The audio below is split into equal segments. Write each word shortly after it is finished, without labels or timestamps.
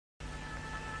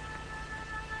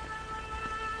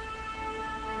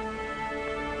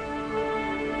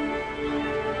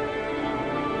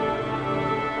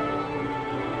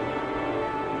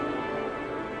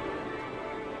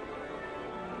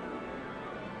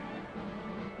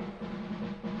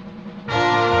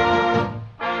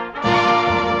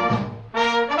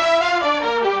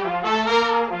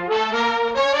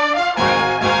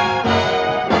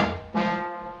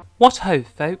What ho,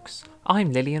 folks!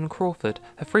 I'm Lillian Crawford,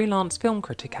 a freelance film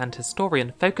critic and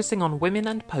historian focusing on women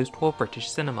and post-war British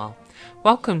cinema.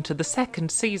 Welcome to the second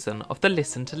season of the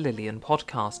Listen to Lillian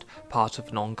podcast, part of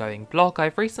an ongoing blog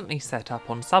I've recently set up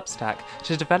on Substack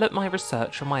to develop my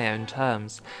research on my own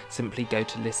terms. Simply go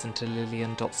to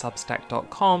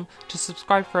listentolillian.substack.com to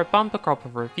subscribe for a bumper crop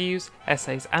of reviews,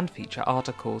 essays and feature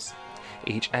articles.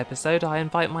 Each episode I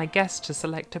invite my guests to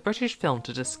select a British film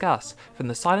to discuss, from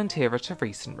the silent era to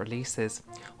recent releases.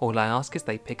 All I ask is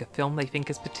they pick a film they think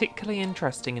is particularly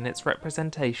interesting in its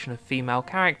representation of female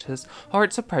characters or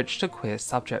its approach to queer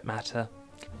subject matter.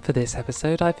 For this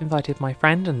episode I've invited my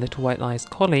friend and Little White Lies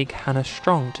colleague Hannah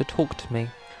Strong to talk to me.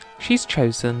 She's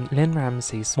chosen Lynne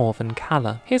Ramsay's Morvern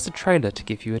Callar. Here's a trailer to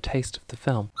give you a taste of the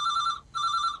film.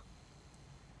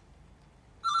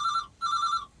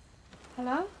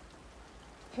 Hello?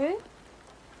 Who?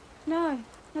 No,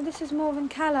 this is Morvern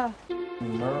Callar.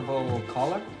 Merville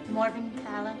Collar? Morvern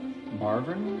Callar.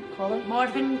 Marvin Collar?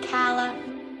 Morvern Callar.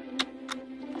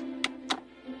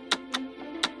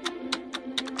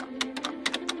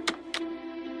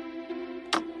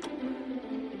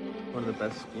 One of the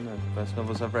best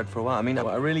novels I've read for a while. I mean,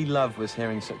 what I really loved was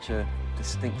hearing such a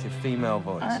distinctive female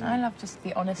voice. I love just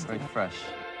the honesty. Very fresh.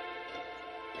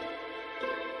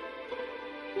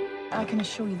 I can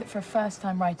assure you that for a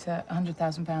first-time writer,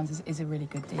 £100,000 is a really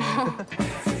good deal.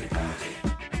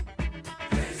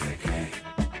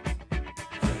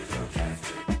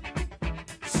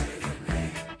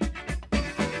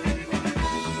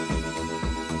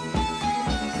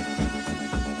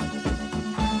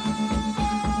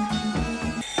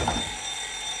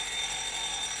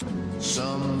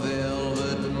 Some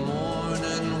velvet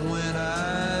morning when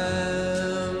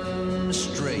I'm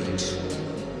straight,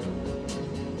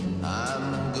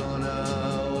 I'm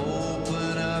gonna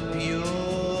open up your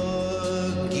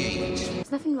gate.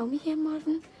 There's nothing wrong with you,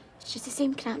 Marvin. It's just the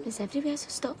same can happen as everywhere, so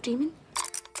stop dreaming.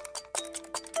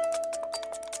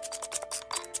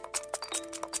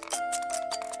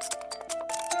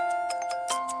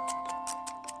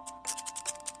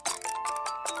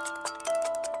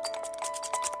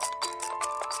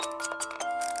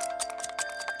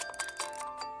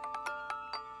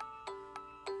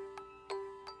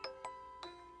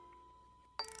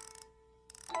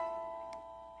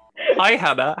 Hi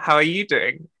Hannah, how are you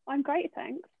doing? I'm great,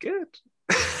 thanks. Good.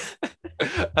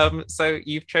 So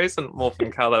you've chosen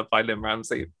Morvern Callar by Lynne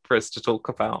Ramsay for us to talk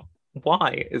about.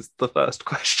 Why is the first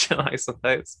question, I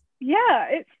suppose.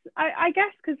 Yeah, I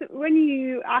guess because when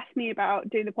you asked me about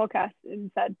doing the podcast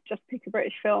and said just pick a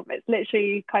British film, it's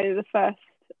literally kind of the first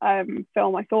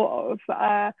film I thought of.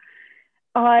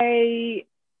 And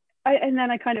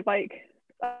then I kind of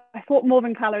I thought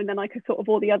Morvern Callar, and then I thought of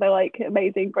all the other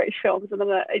amazing British films, and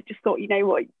then I just thought, you know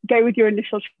what, go with your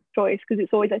initial choice, because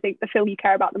it's always, I think, the film you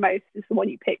care about the most is the one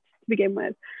you picked to begin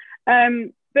with.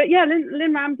 But yeah,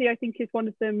 Lynne Ramsay, I think, is one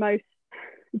of the most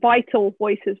vital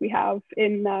voices we have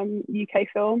in UK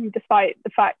film, despite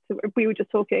the fact that we were just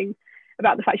talking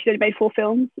about the fact she'd only made 4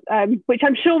 films, which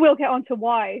I'm sure we'll get onto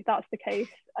why that's the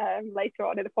case later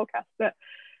on in the podcast. But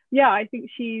yeah, I think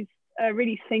she's a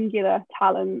really singular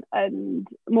talent, and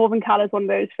Morvern Callar is one of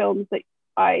those films that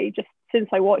I just, since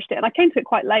I watched it, and I came to it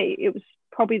quite late, it was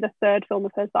probably the third film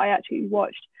of hers that I actually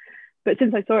watched, but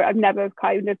since I saw it I've never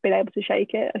kind of been able to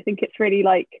shake it. I think it's really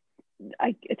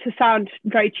to sound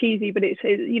very cheesy, but it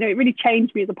really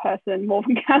changed me as a person,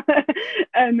 Morvern Callar.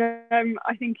 And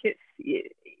I think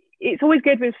it's always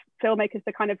good with filmmakers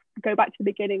to kind of go back to the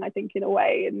beginning, I think, in a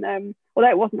way, and although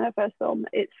it wasn't her first film,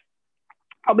 it's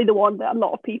probably the one that a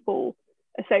lot of people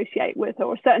associate with her,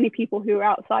 or certainly people who are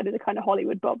outside of the kind of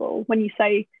Hollywood bubble. When you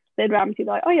say Lynne Ramsay,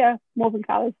 like, oh yeah, Morvern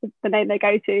Callar is the name they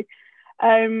go to.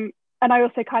 And I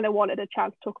also kind of wanted a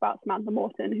chance to talk about Samantha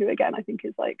Morton, who again I think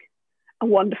is a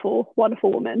wonderful,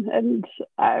 wonderful woman, and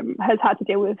has had to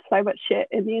deal with so much shit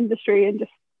in the industry and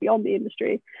just beyond the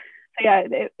industry. So yeah,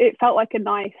 it felt like a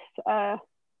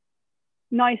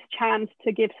nice chance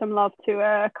to give some love to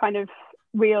a kind of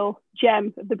real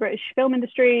gem of the British film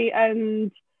industry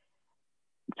and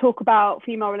talk about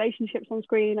female relationships on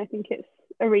screen. I think it's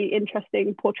a really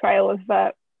interesting portrayal of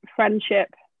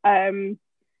friendship. I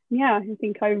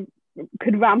think I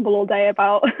could ramble all day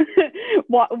about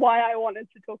why I wanted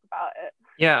to talk about it.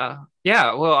 Yeah.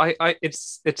 Well, I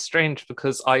it's strange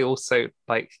because I also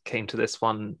came to this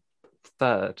one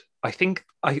third. I think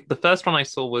the first one I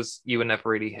saw was You Were Never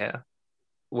Really Here,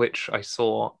 which I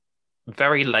saw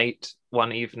very late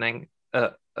one evening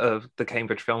of the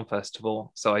Cambridge Film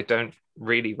Festival, so I don't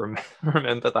really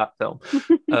remember that film.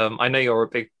 I know you're a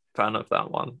big fan of that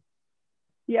one.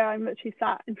 Yeah, I'm literally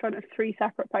sat in front of 3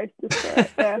 separate posters for it.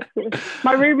 Yeah.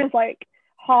 My room is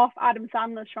half Adam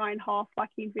Sandler shrine, half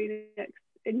Joaquin Phoenix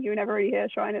in You Never Really Hear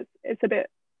shrine. It's a bit.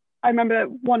 I remember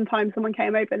one time someone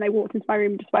came over and they walked into my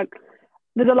room and just went,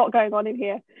 "There's a lot going on in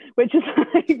here," which is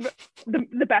like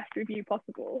the best review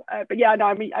possible. But yeah, no,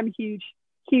 I'm a huge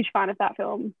fan of that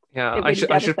film. Yeah, It really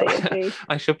devastated me.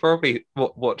 I should probably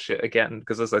watch it again,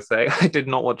 because as I say, I did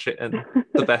not watch it in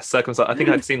the best circumstances. I think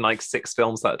I'd seen like 6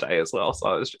 films that day as well, so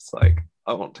I was just like,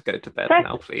 I want to go to bed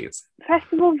now, please.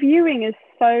 Festival viewing is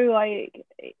so like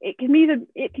it can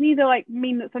either like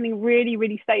mean that something really,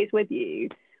 really stays with you,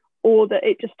 or that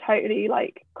it just totally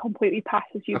like completely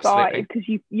passes you by, because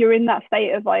you're in that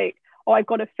state of like, oh, I've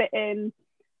got to fit in,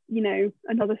 you know,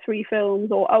 another 3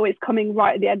 films, or oh, it's coming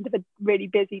right at the end of a really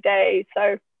busy day.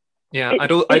 So yeah,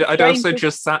 I'd also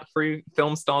just sat through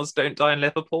Film Stars Don't Die in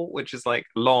Liverpool, which is like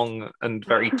long and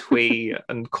very twee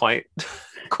and quite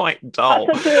dull.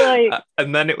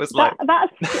 And then it was like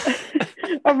that's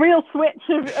a real switch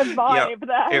of vibe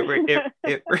there.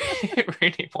 It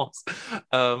really was.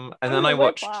 And then I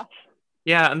watched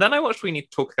and then I watched We Need to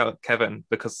Talk About Kevin,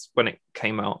 because when it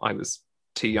came out I was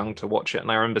too young to watch it, and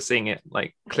I remember seeing it,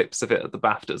 like clips of it at the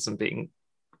BAFTAs, and being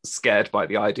scared by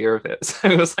the idea of it. So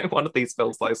it was like one of these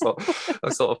films that I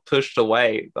sort of pushed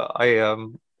away, but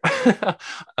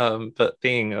but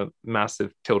being a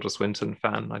massive Tilda Swinton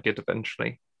fan, I did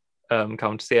eventually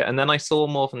come to see it. And then I saw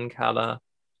Morven Caller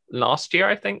last year,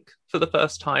 I think, for the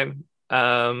first time,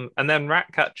 and then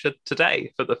Ratcatcher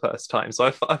today for the first time.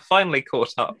 So I finally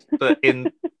caught up, but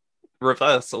in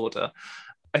reverse order.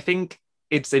 I think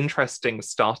it's interesting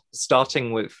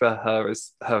starting with her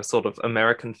as her sort of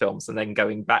American films and then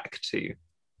going back to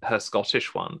her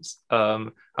Scottish ones.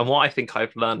 And what I think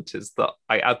I've learned is that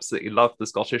I absolutely love the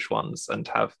Scottish ones, and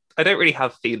I don't really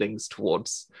have feelings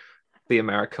towards the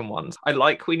American ones. I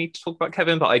like We Need to Talk About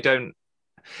Kevin, but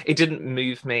it didn't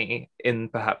move me in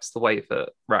perhaps the way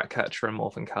that Ratcatcher and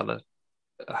Morven Caller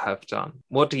have done.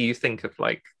 What do you think of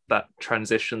like that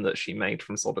transition that she made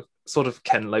from sort of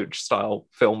Ken Loach style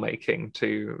filmmaking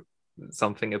to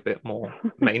something a bit more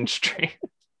mainstream?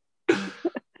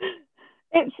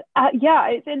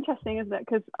 It's interesting, isn't it?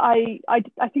 Because I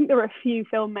think there are a few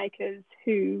filmmakers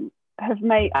who have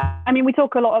made, I mean, we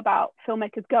talk a lot about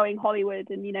filmmakers going Hollywood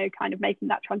and, you know, kind of making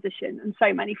that transition, and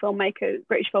so many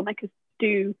British filmmakers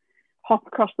do hop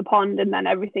across the pond and then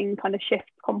everything kind of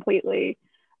shifts completely.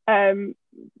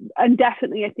 And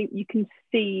definitely I think you can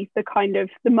see the kind of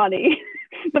the money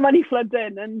floods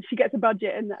in, and she gets a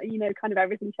budget, and you know, kind of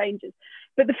everything changes.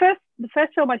 But the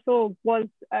first film I saw was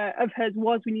of hers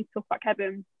was We Need to Talk About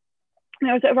Kevin, and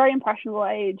I was at a very impressionable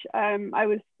age. I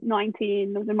was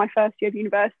 19, I was in my first year of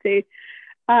university,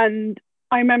 and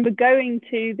I remember going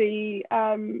to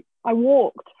I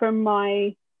walked from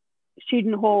my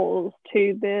student halls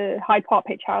to the Hyde Park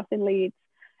Picture House in Leeds.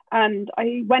 And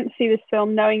I went to see this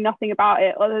film knowing nothing about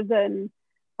it other than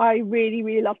I really,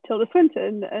 really loved Tilda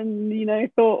Swinton, and, you know,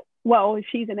 thought, well, if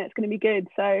she's in it, it's going to be good.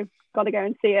 So got to go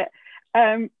and see it.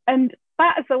 And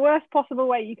that is the worst possible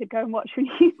way you could go and watch We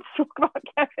Need to Talk About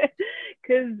Kevin,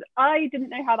 because I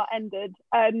didn't know how that ended.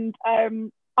 And I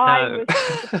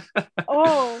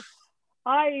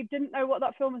didn't know what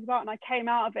that film was about. And I came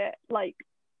out of it, like,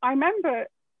 I remember,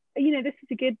 you know, this is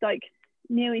a good, like,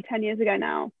 nearly 10 years ago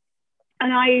now.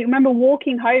 And I remember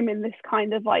walking home in this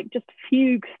kind of like just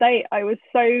fugue state. I was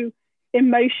so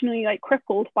emotionally like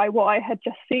crippled by what I had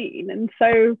just seen, and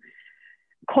so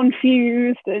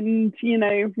confused, and, you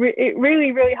know, it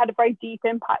really, really had a very deep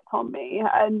impact on me.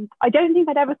 And I don't think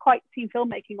I'd ever quite seen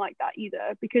filmmaking like that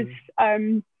either, because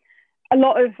a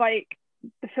lot of like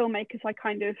the filmmakers I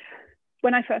kind of,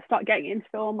 when I first started getting into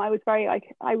film, I was very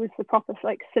like, I was the proper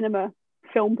like cinema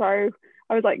film bro.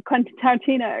 I was like Quentin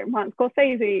Tarantino, Martin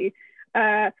Scorsese,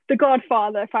 The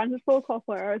Godfather, Francis Ford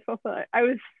Coppola.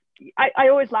 I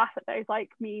always laugh at those like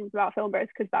memes about film bros,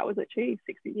 because that was literally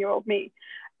 16-year-old me.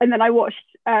 And then I watched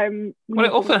well,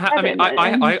 it often I mean,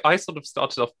 I sort of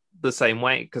started off the same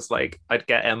way, because like I'd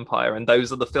get Empire, and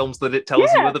those are the films that it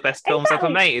tells you are the best films ever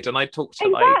made. And I talked to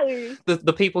like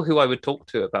the people who I would talk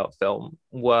to about film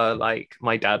were like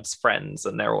my dad's friends,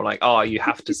 and they're all like, oh, you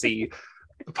have to see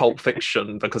Pulp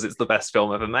Fiction because it's the best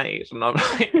film ever made. And I'm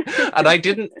like, and I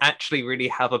didn't actually really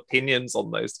have opinions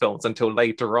on those films until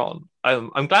later on.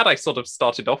 I'm glad I sort of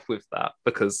started off with that,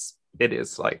 because it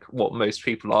is like what most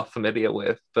people are familiar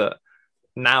with. But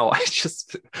now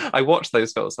I watch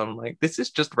those films and I'm like, this is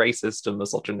just racist and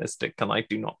misogynistic, and I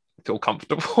do not feel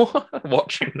comfortable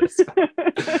watching this.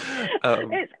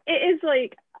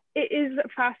 It is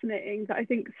fascinating that I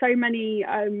think so many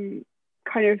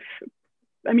kind of,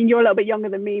 I mean, you're a little bit younger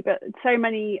than me, but so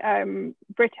many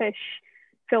British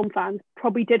film fans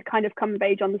probably did kind of come of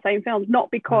age on the same films,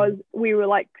 not because we were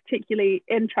like particularly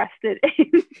interested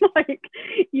in like,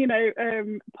 you know,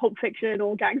 Pulp Fiction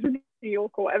or Gangs of New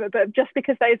York or whatever, but just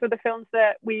because those were the films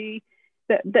that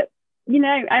you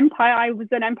know, Empire, I was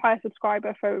an Empire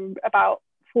subscriber for about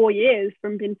 4 years,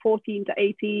 from being 14 to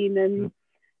 18, and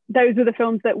those were the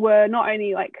films that were not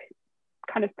only like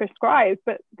kind of prescribed,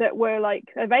 but that were like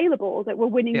available, that were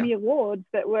winning the awards,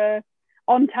 that were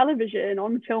on television,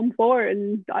 on Film 4,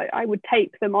 and I would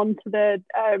tape them onto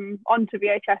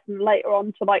VHS and later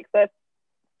on to like the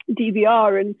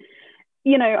DVR. And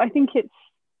you know, I think it's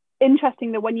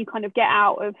interesting that when you kind of get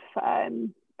out of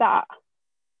that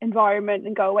environment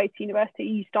and go away to university,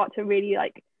 you start to really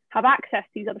like have access to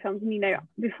these other films. And you know,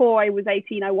 before I was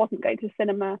 18, I wasn't going to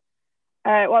cinema.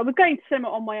 Well, I was going to cinema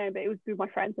on my own, but it was with my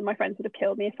friends, and my friends would have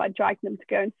killed me if I dragged them to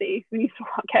go and see when you saw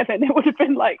Kevin. It would have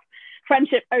been like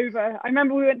friendship over. I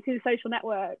remember we went to The Social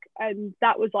Network, and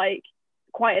that was like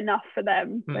quite enough for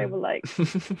them. They were like,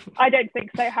 I don't think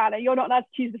so, Hannah, you're not allowed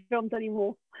to choose the films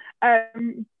anymore.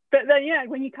 But then, yeah,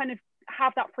 when you kind of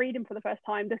have that freedom for the first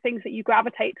time, the things that you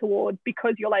gravitate toward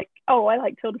because you're like, oh, I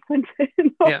like Tilda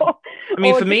Swinton. I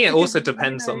mean, for me, it also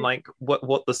depends on like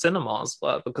what the cinemas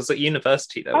were, because at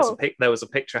university there was a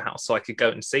picture house, so I could go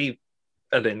and see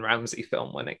a Lynn Ramsey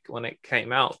film when it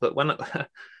came out. But when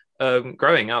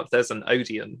growing up, there's an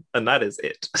Odeon, and that is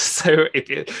it. So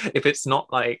if it's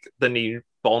not like the new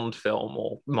Bond film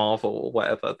or Marvel or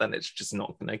whatever, then it's just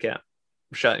not going to get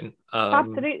shown.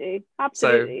 Absolutely.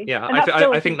 So yeah,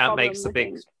 I think that makes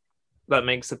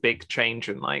a big change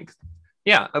in like,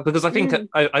 yeah, because I think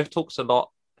I've talked a lot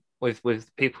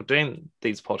with people doing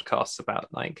these podcasts about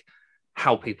like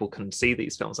how people can see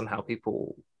these films and how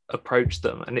people approach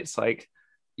them, and it's like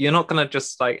you're not going to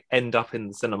just like end up in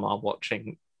the cinema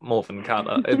watching Morven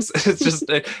Caller. It's just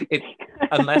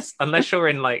unless you're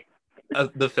in like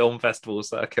the film festival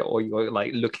circuit, or you're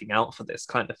like looking out for this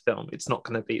kind of film, it's not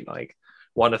going to be like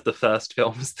one of the first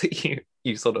films that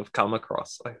you sort of come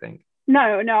across, I think.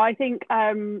 No, I think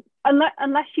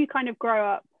unless you kind of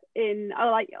grow up in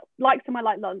like somewhere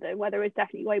like London, where there is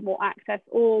definitely way more access,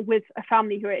 or with a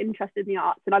family who are interested in the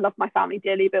arts. And I love my family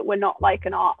dearly, but we're not like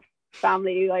an art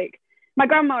family. Like my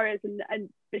grandma is,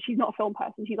 but she's not a film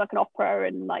person. She's like an opera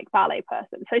and like ballet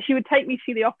person. So she would take me to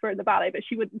see the opera and the ballet, but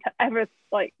she wouldn't ever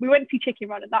like. We went to see Chicken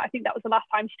Run, and I think that was the last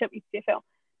time she took me to see a film.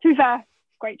 To be fair,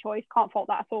 great choice, can't fault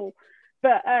that at all.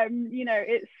 But you know,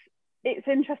 it's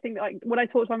interesting that like when I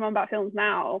talk to my mum about films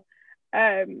now,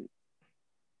 she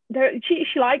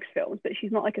likes films, but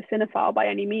she's not like a cinephile by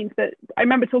any means. But I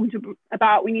remember talking to her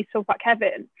about, we need to talk about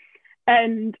Kevin,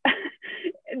 and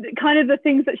kind of the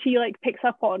things that she like picks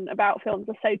up on about films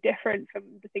are so different from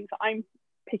the things that I'm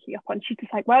picking up on. She's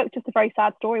just like, well, it's just a very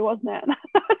sad story, wasn't it? And I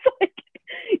was like,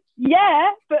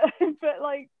 yeah, but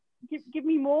like give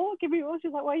me more.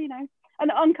 She's like, well, you know. And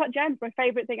Uncut Gems, my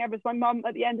favorite thing ever, is my mum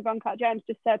at the end of Uncut Gems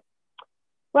just said,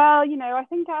 well, you know, I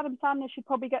think Adam Sandler should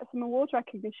probably get some award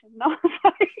recognition. And I was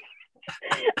like,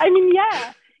 I mean,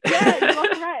 yeah, you are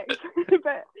correct.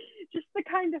 But just the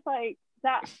kind of like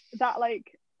that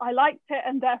like, I liked it,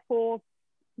 and therefore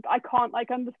I can't like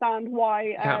understand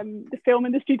why the film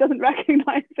industry doesn't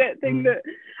recognize it. Thing that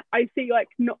I see like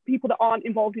not people that aren't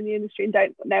involved in the industry and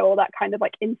don't know all that kind of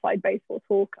like inside baseball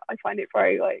talk. I find it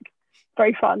very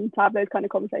fun to have those kind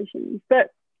of conversations. But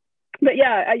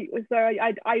yeah,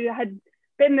 I had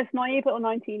been this naive little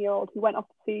 19-year-old who went off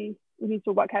to see We Need to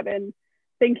Talk About Kevin,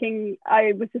 thinking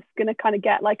I was just going to kind of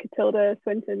get like a Tilda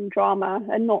Swinton drama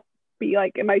and not be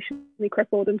like emotionally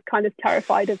crippled and kind of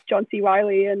terrified of John C.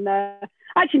 Reilly. And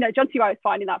actually no, John C. Reilly's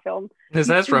fine in that film. There's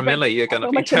Ezra Miller you're going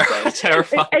to be terrified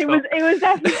it was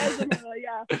definitely Ezra Miller.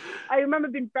 Yeah, I remember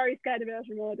being very scared of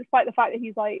Ezra Miller, despite the fact that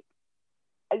he's like,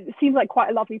 it seems like quite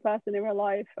a lovely person in real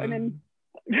life. I mean,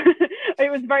 it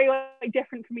was very like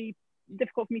difficult for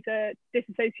me to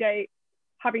disassociate,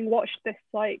 having watched this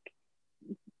like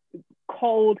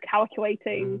cold,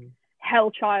 calculating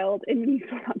hell child in When You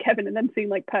Talk About Kevin, and then seeing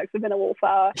like Perks of Inner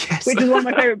Wallflower, which is one of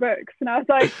my favorite books. And I was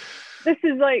like, this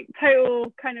is like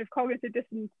total kind of cognitive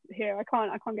dissonance here. I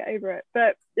can't get over it.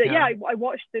 But yeah, I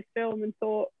watched this film and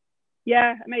thought,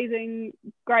 yeah, amazing,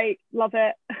 great, love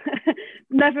it.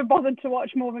 Never bothered to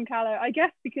watch Morven Caller, I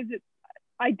guess because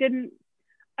I don't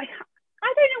know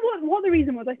what the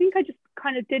reason was. I think I just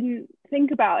kind of didn't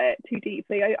think about it too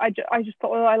deeply. I just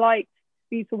thought, well, I liked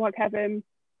Need to Work Heaven.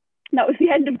 That was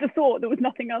the end of the thought. There was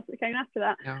nothing else that came after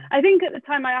that. Yeah. I think at the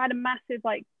time I had a massive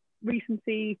like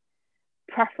recency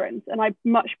preference, and I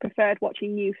much preferred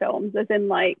watching new films, as in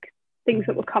like things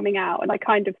that were coming out, and I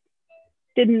kind of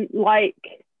didn't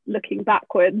like looking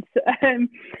backwards.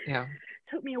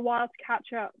 Took me a while to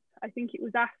catch up. I think it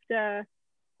was after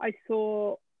I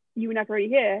saw You Were Never Really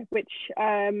Here, which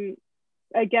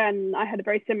again, I had a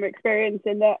very similar experience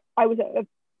in that I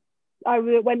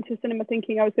went to cinema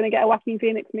thinking I was going to get a Joaquin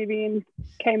Phoenix movie and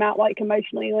came out like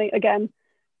emotionally, like, again,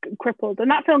 crippled.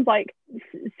 And that film's like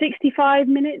 65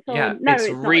 minutes. Or, Yeah, no, it's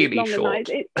really not. It's longer short.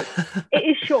 than that. It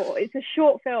is short. It's a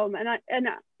short film, and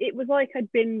it was like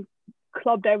I'd been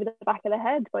clubbed over the back of the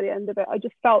head by the end of it. I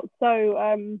just felt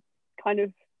so kind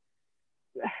of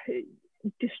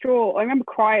distraught. I remember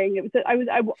crying.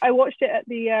 I watched it at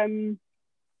the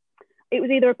it was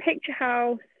either a Picture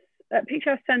House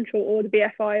Central or the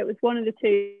BFI. It was one of the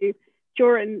two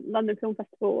during London Film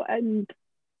Festival, and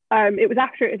it was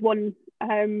after it had won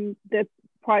the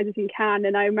prizes in Cannes.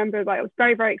 And I remember I was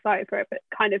very, very excited for it, but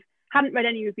kind of hadn't read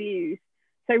any reviews,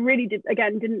 so really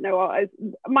didn't know what I was.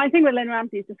 My thing with Lynn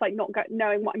Ramsey is just like not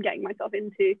knowing what I'm getting myself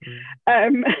into. I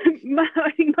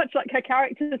think much like her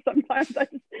character, sometimes I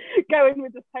just go in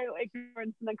with this total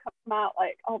ignorance and then come out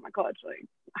like, oh my god, like,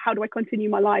 how do I continue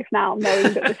my life now,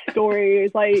 knowing that this story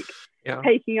is like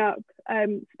taking up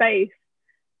space?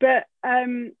 But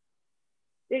I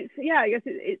guess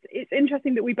it's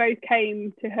interesting that we both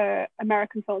came to her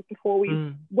American films before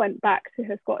we went back to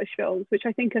her Scottish films, which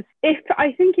I think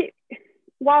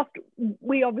whilst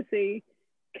we obviously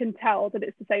can tell that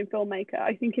it's the same filmmaker,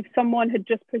 I think if someone had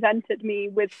just presented me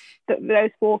with those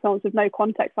four films with no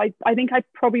context, I think I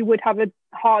probably would have a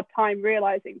hard time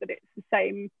realizing that it's the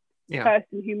same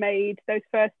person who made those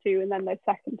first two and then those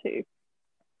second two.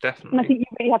 Definitely. And I think you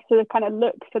really have to kind of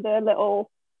look for the little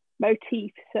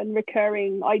motifs and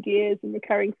recurring ideas and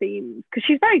recurring themes, because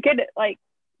she's very good at like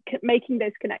making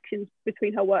those connections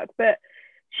between her work. But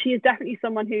she is definitely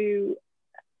someone who,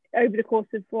 over the course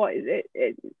of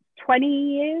 20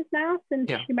 years now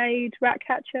since she made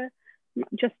Ratcatcher,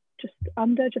 just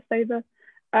over.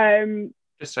 I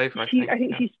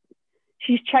think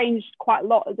she's changed quite a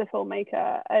lot as a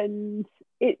filmmaker, and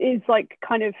it is like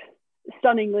kind of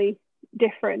stunningly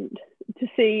different to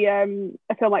see a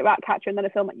film like Ratcatcher and then a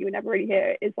film like You Were Never Really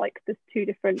Here. Is like there's two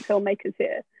different filmmakers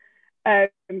here,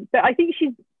 but I think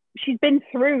she's been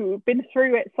through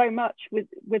it so much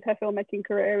with her filmmaking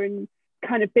career and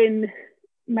kind of been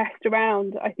messed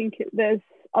around. I think there's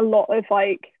a lot of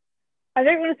like, I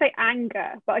don't want to say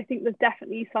anger, but I think there's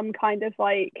definitely some kind of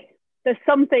like, there's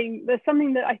something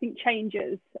that I think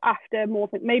changes after More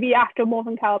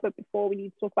Than Callum, but before we need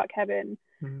to talk about Kevin.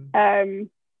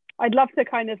 I'd love to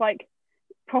kind of like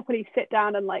properly sit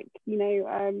down and like,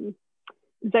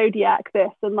 Zodiac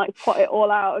this and like plot it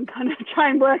all out and kind of try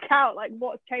and work out like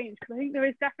what's changed, because I think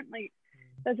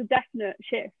there's a definite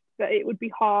shift, but it would be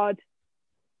hard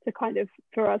to kind of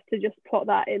for us to just plot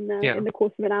that in the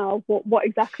course of an hour what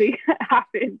exactly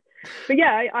happened. But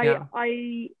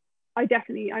I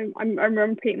definitely I'm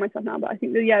repeating myself now, but I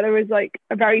think that there was like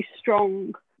a very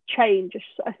strong change,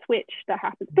 a switch that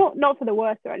happens, not for the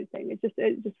worse or anything. It's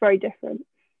just very different.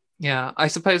 Yeah, I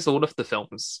suppose all of the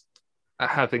films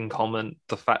have in common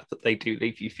the fact that they do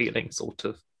leave you feeling sort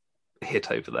of hit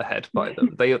over the head by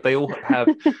them. They all have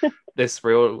this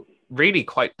really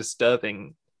quite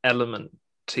disturbing element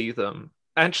to them.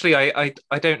 Actually, I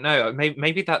don't know.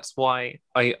 Maybe that's why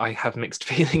I have mixed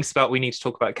feelings about We Need to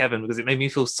Talk About Kevin, because it made me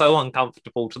feel so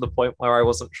uncomfortable to the point where I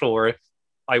wasn't sure if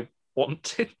I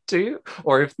wanted to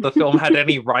or if the film had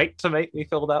any right to make me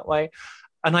feel that way.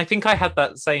 And I think I had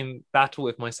that same battle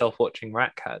with myself watching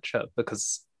Ratcatcher,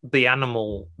 because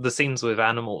the scenes with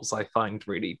animals I find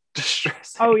really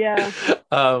distressing. Oh yeah.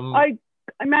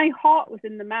 My heart was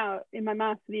in my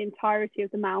mouth for the entirety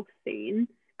of the mouse scene,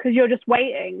 because you're just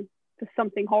waiting for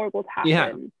something horrible to happen.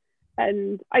 Yeah.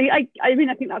 And I mean,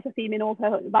 I think that's a theme in all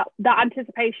her, that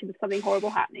anticipation of something horrible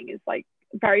happening is like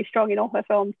very strong in all her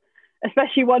films,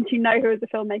 especially once you know her as a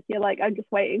filmmaker. You're like, I'm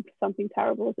just waiting for something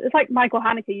terrible. It's like Michael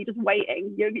Haneke, you're just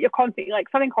waiting. You're constantly like,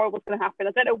 something horrible is going to happen.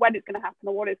 I don't know when it's going to happen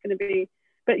or what it's going to be.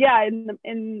 But yeah,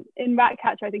 in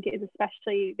Ratcatcher, I think it is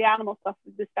especially, the animal stuff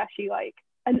is especially like,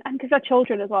 and because they're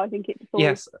children as well, I think it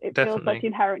feels like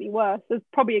inherently worse. There's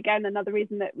probably again another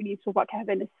reason that We Need to Talk About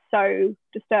Kevin is so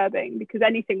disturbing, because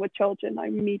anything with children,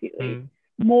 I'm immediately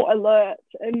more alert.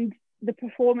 And the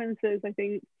performances, I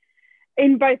think,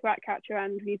 in both Ratcatcher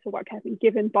and We Need to Talk About Kevin,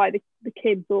 given by the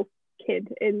kids or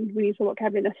kid in We Need to Talk About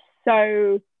Kevin, are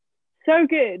so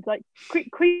good, like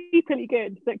creepily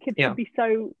good, that kids can be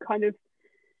so kind of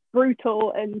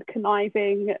brutal and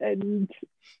conniving and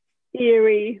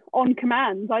eerie on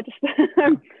command. I just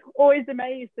I'm always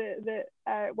amazed that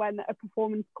when a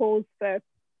performance calls for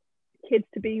kids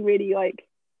to be really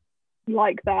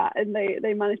like that, and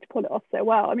they manage to pull it off so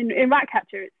well. I mean, in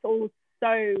Ratcatcher, it's all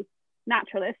so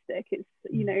naturalistic. It's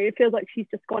it feels like she's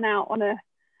just gone out on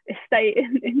estate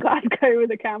in Glasgow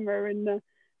with a camera and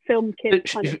filmed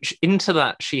kids. Into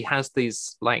that, she has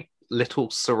these like little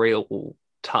surreal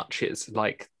touches.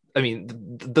 Like, I mean,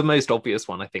 the most obvious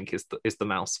one I think is the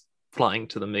mouse flying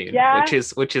to the moon,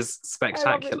 which is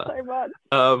spectacular. I love it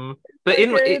so much.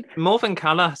 But Morven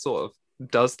Caller sort of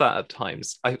does that at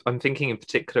times. I'm thinking in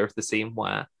particular of the scene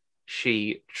where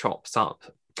she chops up.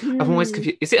 I'm always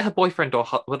confused. Is it her boyfriend or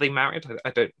were they married? I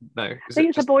don't know. I think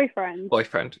it's a boyfriend.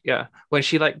 Boyfriend, yeah. When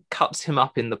she like cuts him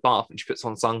up in the bath and she puts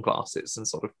on sunglasses and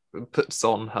sort of puts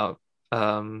on her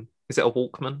is it a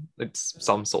Walkman? It's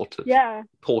some sort of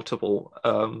portable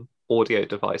audio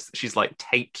device that she's like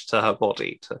taped to her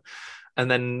body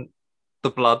and then the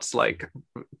blood's like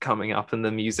coming up and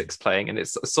the music's playing and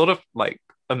it's sort of like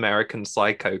American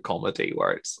Psycho comedy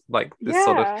where it's like this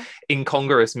sort of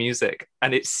incongruous music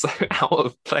and it's so out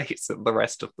of place in the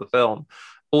rest of the film.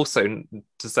 Also,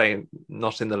 to say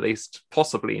not in the least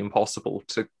possibly impossible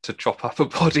to chop up a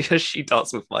body as she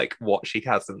does with like what she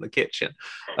has in the kitchen.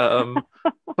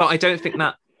 But I don't think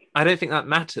that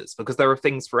matters because there are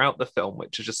things throughout the film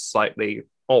which are just slightly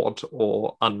odd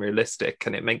or unrealistic,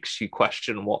 and it makes you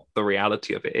question what the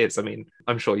reality of it is. I mean,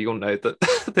 I'm sure you'll know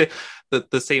that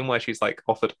the scene where she's like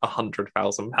offered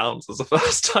 £100,000 as a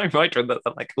first-time writer, and that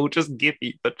they're like, "We'll just give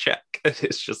you the check," and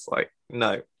it's just like,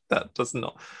 no, that does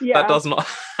not. That does not.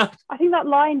 I think that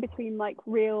line between like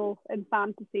real and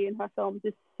fantasy in her films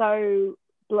is so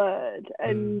blurred,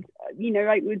 and you know,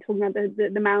 like we were talking about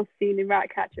the mouse scene in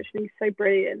Ratcatcher, I think is so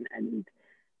brilliant and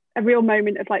a real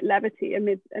moment of like levity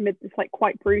amid this like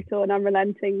quite brutal and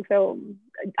unrelenting film,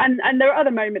 and there are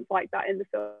other moments like that in the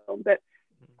film, but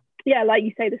yeah, like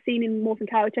you say, the scene in Morven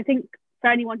Caller, which I think for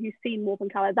anyone who's seen Morven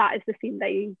Caller, that is the scene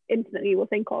they instantly will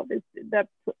think of, is they're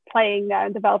playing there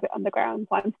in the Velvet Underground,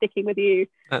 so I'm sticking with you.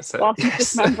 That's it. Whilst he's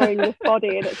dismembering this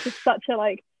body, and it's just such a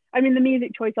like, I mean, the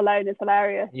music choice alone is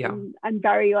hilarious and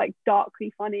very like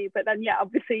darkly funny, but then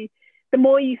obviously the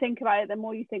more you think about it, the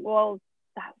more you think, well,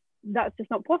 that's just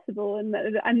not possible,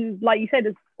 and like you said,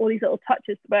 there's all these little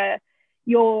touches where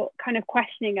you're kind of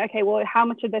questioning, okay, well, how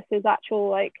much of this is actual,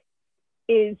 like,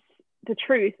 is the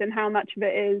truth, and how much of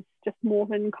it is just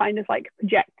Morven kind of like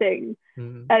projecting,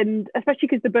 and especially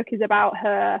because the book is about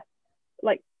her,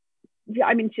 like,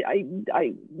 I mean,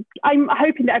 I'm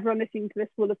hoping that everyone listening to this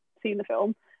will have seen the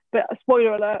film, but a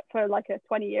spoiler alert for like a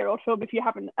 20-year-old film if you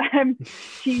haven't.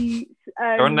 There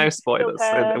are no spoilers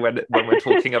when we're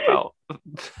talking about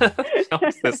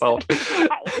films this old.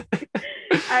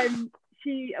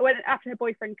 She, when after her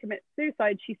boyfriend commits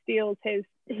suicide, she steals he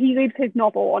leaves his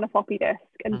novel on a floppy disk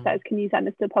and says, "Can you send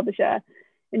this to the publisher?"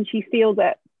 And she steals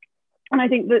it. And I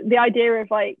think that the idea of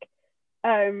like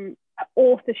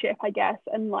authorship, I guess,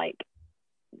 and like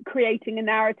creating a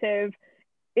narrative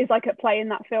is like at play in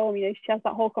that film. You know, she has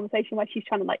that whole conversation where she's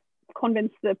trying to like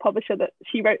convince the publisher that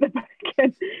she wrote the book,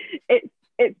 and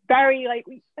it's very like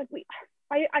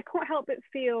I can't help but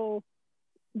feel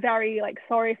very like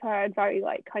sorry for her and very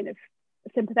like kind of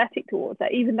sympathetic towards her,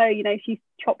 even though, you know, she's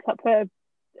chopped up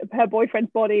her boyfriend's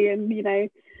body and, you know,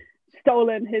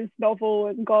 stolen his novel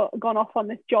and gone off on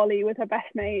this jolly with her best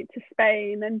mate to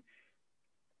Spain. And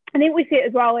I think we see it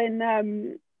as well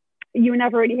in You Were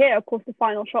Never Really Here, of course, the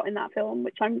final shot in that film,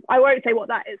 which I won't say what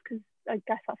that is because I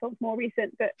guess that film's more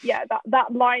recent, but yeah,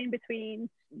 that line between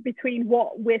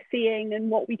what we're seeing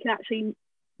and what we can actually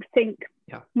think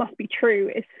must be true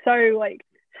is so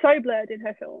blurred in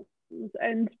her films.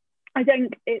 And I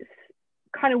think it's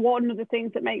kind of one of the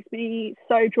things that makes me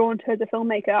so drawn to her as a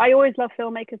filmmaker. I always love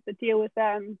filmmakers that deal with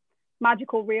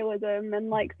magical realism and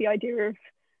like the idea of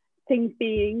things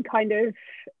being kind of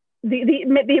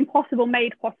the impossible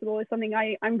made possible is something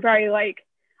I'm very like,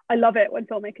 I love it when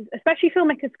filmmakers, especially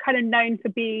filmmakers kind of known for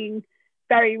being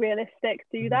very realistic,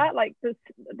 do that. Like the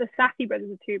Safdie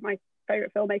brothers are two of my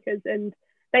favorite filmmakers, and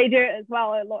they do it as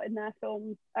well a lot in their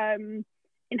films, in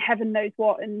Heaven Knows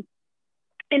What, and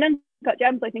in Uncut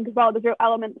Gems, I think as well, there's real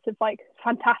elements of like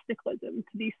fantasticalism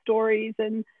to these stories,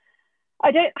 and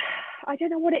I don't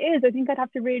know what it is. I think I'd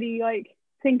have to really like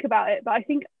think about it, but I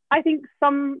think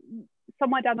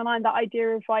somewhere down the line, that idea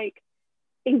of like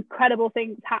incredible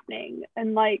things happening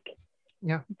and like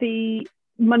the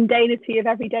mundanity of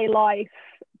everyday life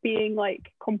being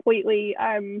like completely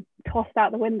tossed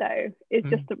out the window is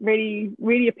just really,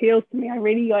 really appeals to me. I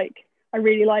really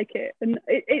like it, and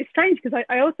it's strange because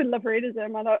I also love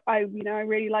realism. I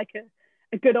really like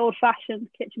a good old fashioned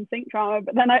kitchen sink drama,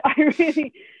 but then I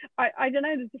don't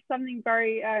know, there's just something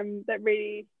very that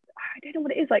really, I don't know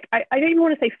what it is. Like I don't even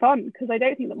want to say fun, because I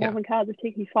don't think that Morven Caller is a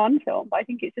particularly fun film, but I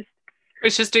think it's just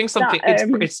It's just doing something.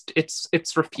 That,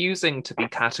 It's refusing to be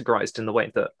categorized in the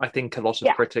way that I think a lot of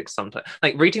Yeah. critics sometimes,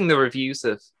 like reading the reviews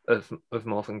of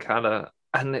Morven Caller,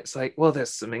 and it's like, well,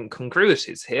 there's some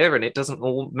incongruities here, and it doesn't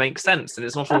all make sense, and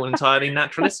it's not all entirely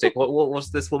naturalistic. What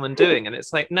was this woman doing? And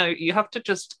it's like, no, you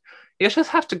just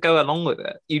have to go along with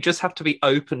it. You just have to be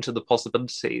open to the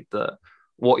possibility that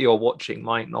what you're watching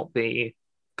might not be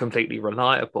completely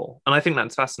reliable. And I think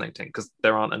that's fascinating because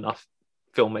there aren't enough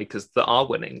filmmakers that are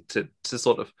willing to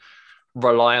sort of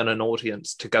rely on an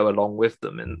audience to go along with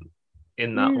them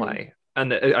in that way.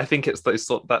 And I think it's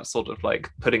that sort of like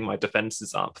putting my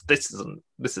defenses up. This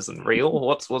isn't real.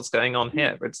 What's going on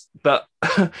here? But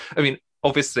I mean,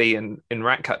 obviously in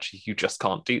Ratcatcher you just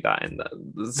can't do that in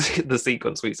the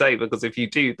sequence we say, because if you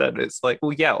do, then it's like,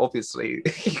 well, yeah, obviously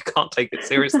you can't take it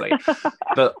seriously.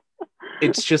 But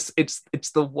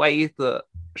it's the way that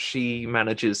she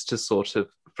manages to sort of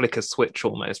flick a switch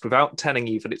almost without telling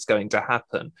you that it's going to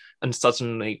happen, and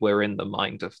suddenly we're in the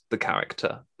mind of the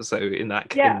character. So in that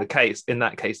case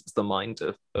it's the mind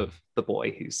of the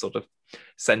boy who's sort of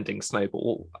sending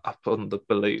Snowball up on the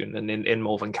balloon, and in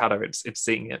Morven Caller it's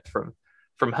seeing it from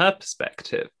her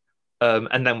perspective,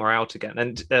 and then we're out again.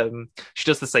 And she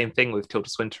does the same thing with Tilda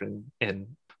Swinton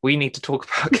in We Need to Talk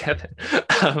About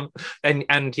Kevin.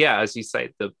 And yeah, as you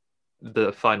say,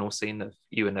 the final scene of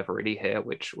You Were Never Really Here,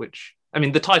 which I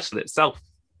mean, the title itself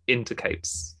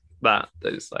indicates that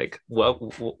it's like, well,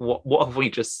 what have we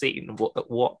just seen?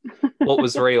 What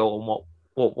was real and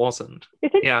what wasn't?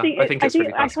 It's interesting. Yeah, I think it's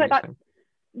really I feel like fascinating.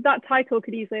 that title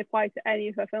could easily apply to any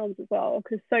of her films as well,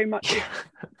 because so much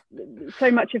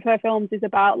of her films is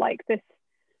about like this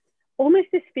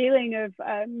feeling of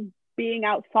being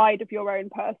outside of your own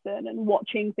person and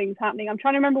watching things happening. I'm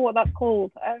trying to remember what that's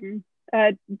called.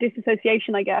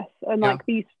 Disassociation, I guess. And like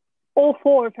these, all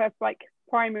four of her like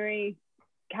primary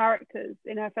characters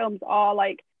in her films are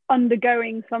like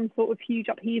undergoing some sort of huge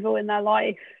upheaval in their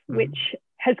life, which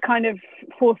has kind of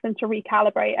forced them to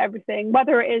recalibrate everything,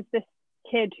 whether it is this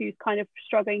kid who's kind of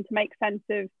struggling to make sense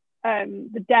of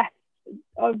the death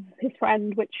of his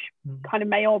friend, which kind of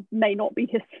may or may not be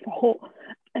his fault,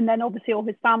 and then obviously all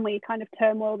his family kind of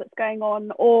turmoil that's going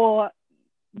on, or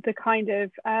the kind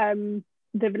of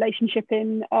the relationship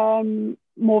in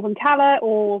Morven Caller,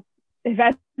 or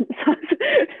events,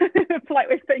 polite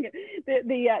way of saying it,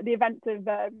 the events of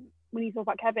When You Talk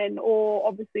About Kevin, or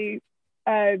obviously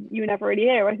You Were Never Really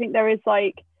Here. I think there is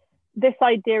like this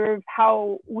idea of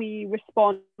how we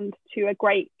respond to a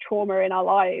great trauma in our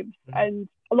lives, and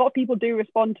a lot of people do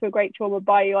respond to a great trauma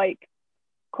by like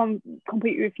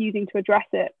completely refusing to address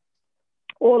it,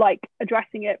 or like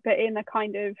addressing it but in a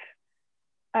kind of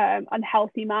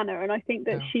unhealthy manner. And I think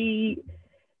that she's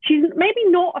maybe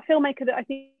not a filmmaker that I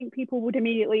think people would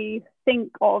immediately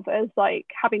think of as like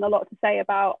having a lot to say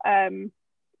about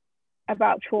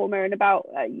trauma and about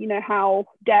you know, how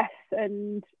death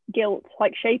and guilt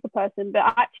like shape a person. But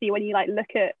actually, when you like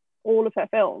look at all of her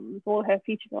films, all her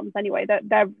feature films anyway, that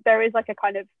there is like a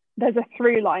kind of, there's a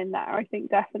through line there, I think,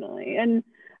 definitely. And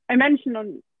I mentioned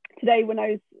on today when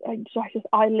I was just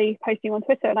idly posting on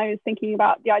Twitter, and I was thinking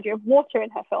about the idea of water in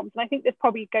her films, and I think this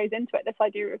probably goes into it, this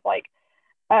idea of like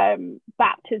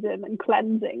baptism and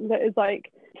cleansing, that is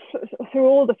like through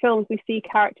all the films we see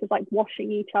characters like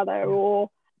washing each other or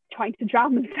trying to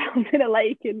drown themselves in a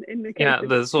lake in the case of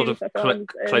the sort of films.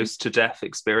 close to death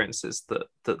experiences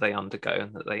that they undergo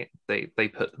and that they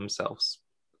put themselves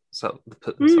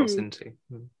into.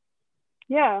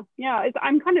 Yeah.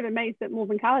 I'm kind of amazed that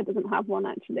Morven Caller doesn't have one,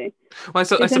 actually. Well,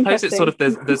 I suppose it's sort of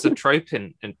there's a trope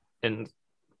in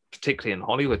particularly in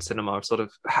Hollywood cinema of sort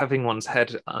of having one's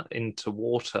head into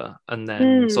water and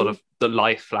then sort of the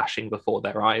life flashing before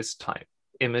their eyes type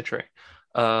imagery.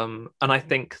 And I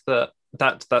think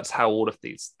that's how all of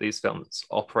these films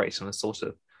operate in a sort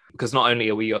of, because not only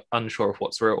are we unsure of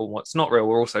what's real and what's not real,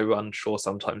 we're also unsure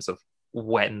sometimes of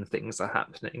when things are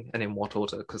happening and in what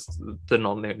order, because the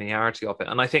non-linearity of it.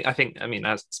 And I think I mean,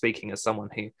 as speaking as someone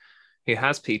who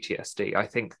has PTSD, I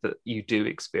think that you do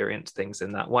experience things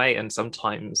in that way, and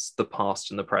sometimes the past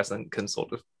and the present can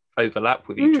sort of overlap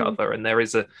with each other, and there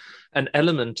is an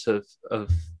element of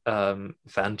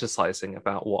fantasizing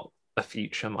about what a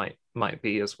future might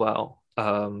be as well,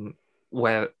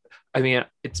 where I mean,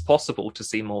 it's possible to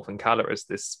see Morven Caller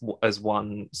as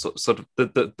one sort of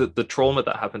the trauma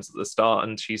that happens at the start,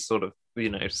 and she's sort of, you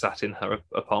know, sat in her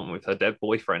apartment with her dead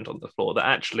boyfriend on the floor, that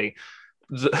actually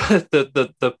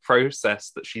the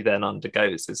process that she then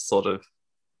undergoes is sort of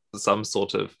some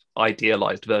sort of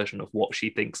idealized version of what she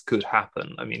thinks could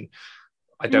happen. I mean,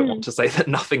 I don't want to say that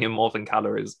nothing in Morven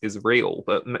Caller is real,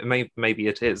 but maybe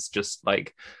it is. Just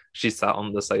like she sat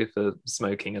on the sofa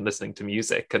smoking and listening to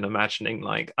music and imagining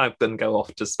like, I'm gonna go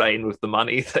off to Spain with the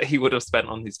money that he would have spent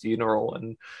on his funeral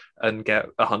and get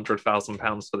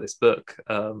 £100,000 for this book.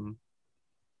 I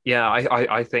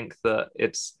think that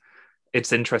it's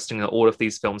interesting that all of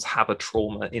these films have a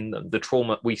trauma in them. The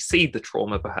trauma, we see the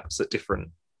trauma perhaps at different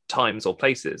times or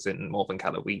places. In Morven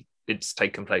Caller, it's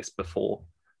taken place before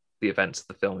the events of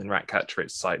the film. In Ratcatcher,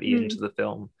 it's slightly into the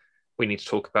film. We need to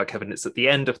talk about Kevin. It's at the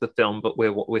end of the film, but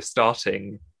we're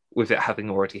starting with it having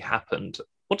already happened.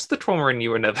 What's the trauma in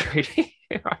You Were Never Really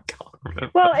Here? I can't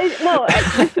remember.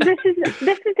 This is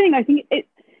the thing. I think it's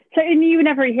so in You Were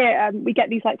Never Really Here. We get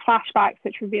these like flashbacks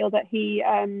which reveal that he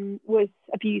was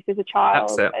abused as a child.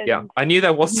 That's it. Yeah, I knew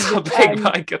there was something,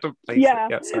 but I couldn't place it.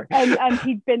 Yeah, sorry. And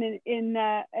he'd been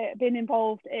been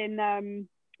involved in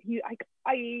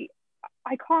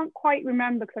I can't quite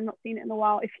remember because I've not seen it in a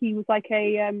while if he was like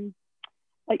a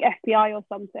like FBI or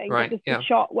something. Right. But there's the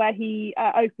shot where he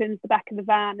opens the back of the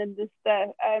van and there's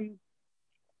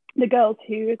the girls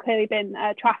who have clearly been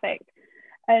trafficked,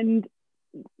 and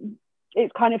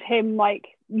it's kind of him like,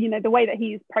 you know, the way that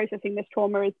he's processing this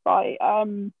trauma is by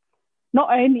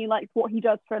not only like what he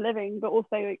does for a living, but also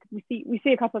like, we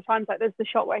see a couple of times like there's the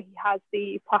shot where he has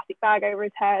the plastic bag over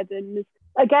his head, and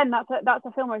again that's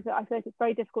a film where I feel like it's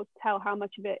very difficult to tell how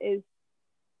much of it is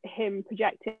him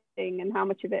projecting and how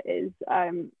much of it is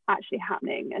actually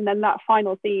happening. And then that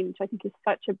final scene, which I think is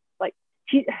such a like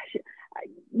she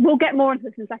we'll get more into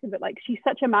this in a second, but like she's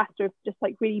such a master of just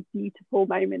like really beautiful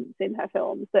moments in her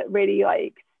films that really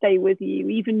like stay with you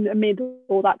even amid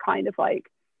all that kind of like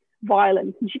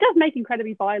violence. And she does make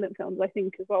incredibly violent films, I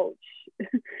think, as well,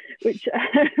 which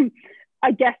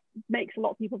I guess makes a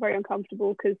lot of people very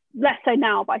uncomfortable, because less so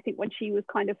now, but I think when she was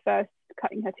kind of first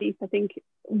cutting her teeth, I think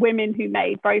women who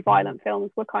made very violent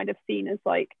films were kind of seen as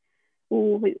like,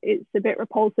 oh, it's a bit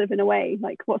repulsive in a way,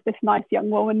 like what's this nice young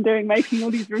woman doing making all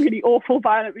these really awful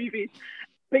violent movies.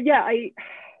 But yeah, I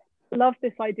love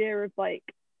this idea of like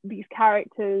these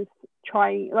characters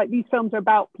trying, like these films are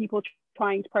about people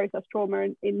trying to process trauma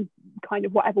in kind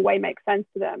of whatever way makes sense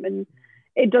to them, and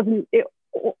it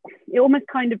almost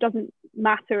kind of doesn't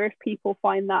matter if people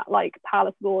find that like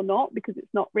palatable or not, because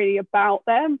it's not really about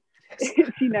them.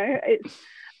 It's, you know,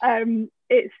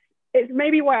 it's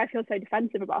maybe why I feel so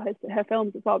defensive about her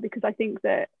films as well, because I think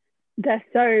that they're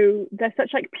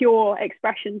such like pure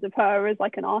expressions of her as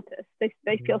like an artist. They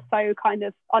feel so kind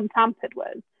of untampered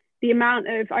with. The amount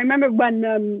of, I remember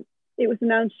when it was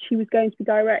announced she was going to be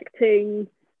directing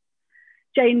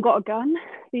Jane Got a Gun,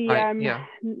 the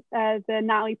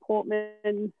Natalie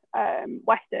Portman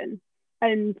Western,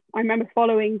 and I remember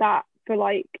following that for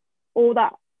like all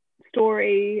that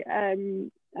story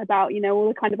about, you know, all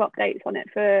the kind of updates on it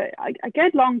for I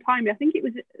get a long time. I think it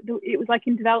was like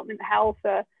in development hell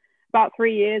for about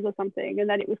 3 years or something, and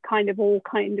then it was kind of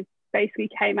basically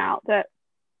came out that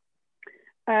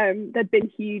there'd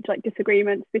been huge like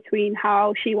disagreements between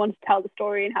how she wanted to tell the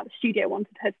story and how the studio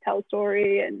wanted her to tell the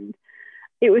story, and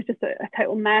it was just a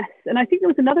total mess. And I think there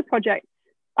was another project,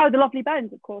 The Lovely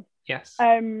Bones, of course, yes,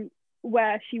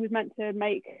 where she was meant to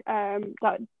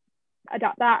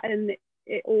adapt that, and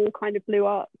it all kind of blew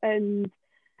up, and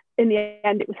in the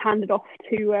end it was handed off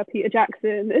to Peter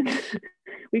Jackson, and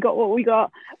we got what we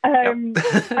got.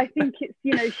 I think it's,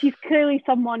 you know, she's clearly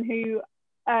someone who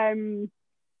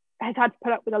has had to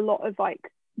put up with a lot of like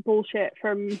bullshit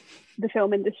from the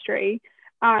film industry,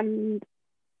 and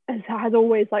has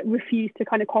always like refused to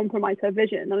kind of compromise her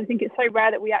vision. And I think it's so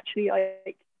rare that we actually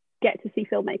like get to see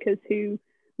filmmakers who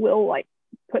will like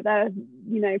put their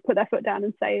foot down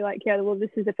and say like, yeah, well,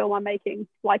 this is a film I'm making,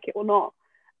 like it or not.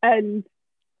 And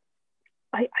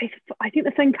I think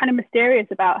there's something kind of mysterious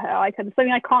about her. Like, there's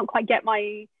something I can't quite get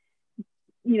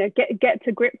get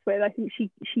to grips with. I think she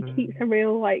keeps a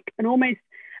real like, an almost,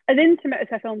 as intimate as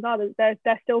her films are,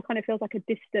 there still kind of feels like a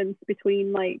distance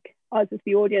between like us as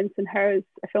the audience and her as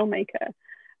a filmmaker,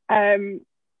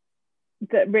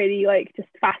 that really like just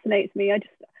fascinates me.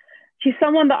 She's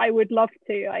someone that I would love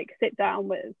to like sit down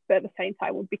with, but at the same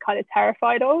time would be kind of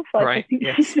terrified of. Like, right. I think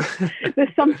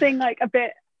there's something like a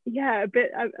bit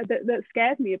that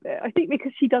scares me a bit. I think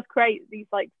because she does create these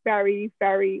like very,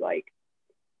 very like,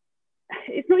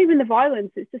 it's not even the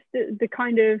violence, it's just the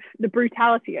kind of the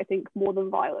brutality, I think, more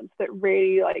than violence, that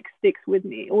really like sticks with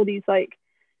me. All these like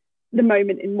the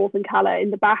moment in Morven Caller in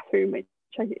the bathroom, which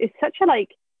is such a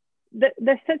like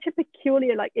there's such a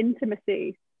peculiar like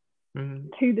intimacy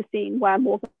to the scene where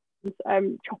Morgan's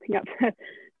chopping up her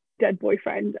dead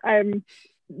boyfriend.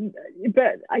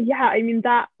 But yeah, I mean,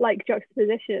 that like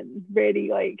juxtaposition really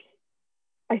like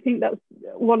I think that's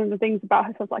one of the things about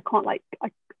her films I can't like,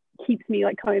 I keeps me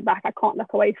like coming back. I can't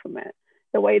look away from it.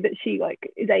 The way that she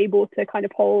like is able to kind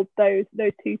of hold those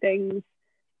two things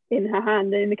in her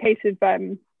hand. And in the case of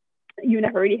You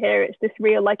Never Really Hear, it's this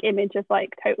real like image of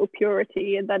like total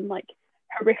purity and then like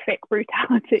horrific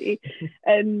brutality.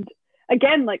 And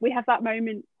again, like we have that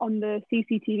moment on the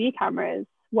CCTV cameras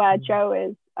where Joe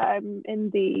is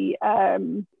in the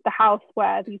house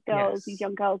where these girls, these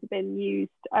young girls have been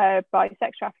used by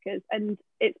sex traffickers, and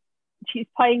she's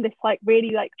playing this like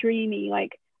really like dreamy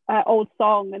like old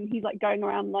song, and he's like going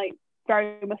around like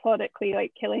very methodically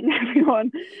like killing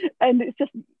everyone, and it's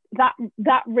just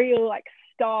that real like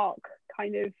stark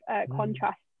kind of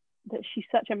contrast that she's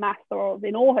such a master of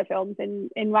in all her films,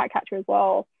 in Ratcatcher as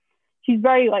well. She's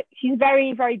very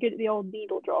very good at the old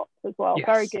needle drops as well. Yes.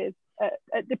 Very good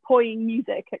at deploying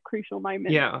music at crucial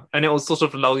moments. Yeah, and it will sort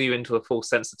of lull you into a false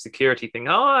sense of security, thinking,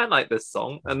 oh, I like this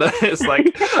song, and then it's like,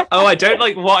 oh, I don't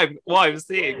like what I'm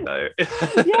seeing though. yeah,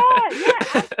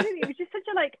 absolutely. It was just such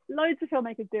a like, loads of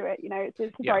filmmakers do it, you know. It's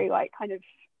a very like kind of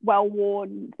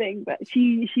well-worn thing, but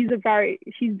she's very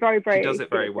she does it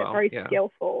very well, very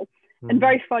skillful and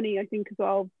very funny, I think, as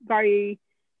well. Very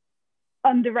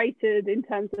underrated in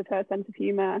terms of her sense of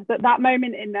humor. But that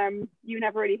moment in You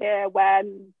Never Really Hear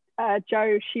when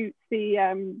Joe shoots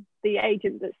the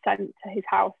agent that's sent to his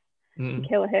house to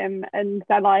kill him, and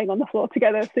they're lying on the floor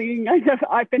together singing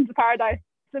I've Been to Paradise,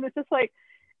 and it's just like,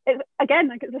 it's again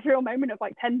like it's a real moment of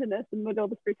like tenderness and with all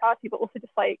this brutality, but also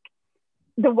just like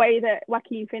the way that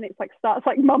Joaquin Phoenix like starts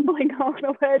like mumbling half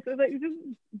the words. It's just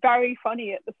very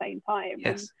funny at the same time.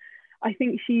 Yes. And I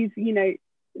think she's, you know,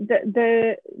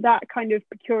 that kind of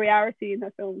peculiarity in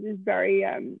her films is very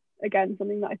again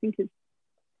something that I think is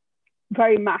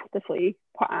very masterfully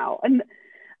put out. And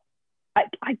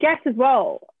I guess as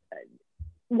well,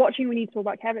 watching We Need to Talk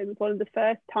About Kevin was one of the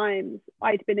first times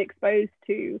I'd been exposed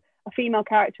to a female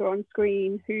character on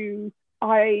screen who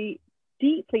I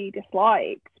deeply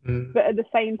disliked, but at the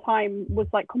same time was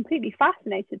like completely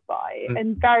fascinated by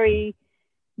and very,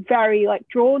 very like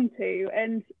drawn to.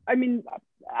 And I mean,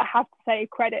 I have to say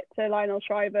credit to Lionel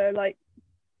Shriver. Like,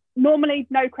 normally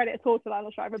no credit at all to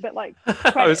Lionel Shriver, but like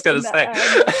I was going to say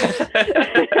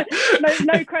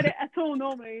no credit at all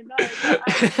normally. No,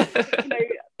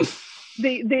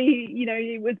 but, you know, you know,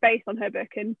 it was based on her book,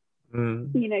 and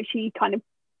you know, she kind of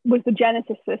was the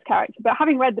genesis for this character. But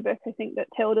having read the book, I think that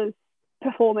Tilda's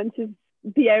performance is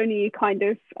the only kind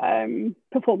of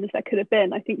performance that could have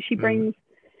been. I think she brings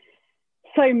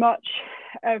so much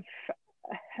of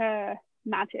her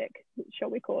magic, shall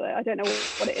we call it? I don't know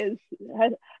what it is.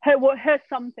 Her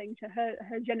something to her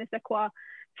je ne sais quoi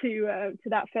to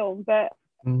that film, but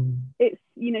it's,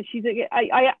 you know, she's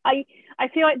I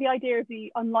feel like the idea of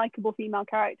the unlikable female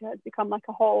character has become like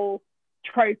a whole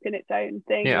trope in its own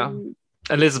thing. Yeah,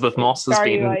 Elizabeth Moss has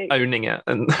been owning it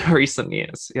in recent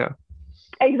years. Yeah,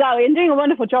 exactly, and doing a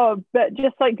wonderful job. But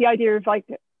just like the idea of like,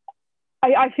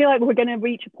 I feel like we're going to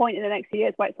reach a point in the next few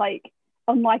years where it's like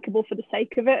unlikable for the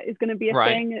sake of it is going to be a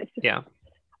thing. It's just,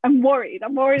 I'm worried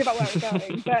about where we're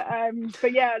going.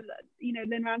 But yeah, you know,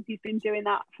 Lynn Ramsey's been doing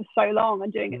that for so long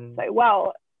and doing it so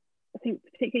well. I think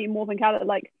particularly in Morven Caller,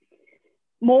 like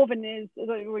Morven is, as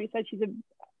I already said, she's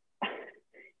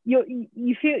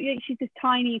you feel she's this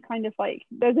tiny kind of like,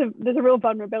 there's a real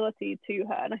vulnerability to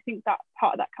her, and I think that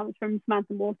part of that comes from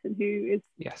Samantha Morton, who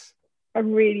is a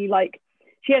really like,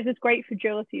 she has this great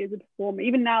fragility as a performer.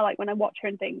 Even now, like when I watch her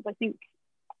and things, I think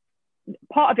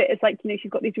part of it is like, you know,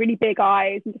 she's got these really big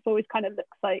eyes and just always kind of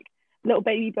looks like a little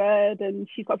baby bird, and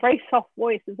she's got a very soft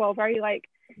voice as well, very like,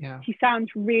 she sounds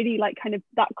really like kind of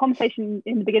that conversation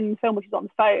in the beginning of the film where she's on the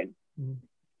phone,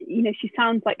 you know, she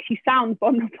sounds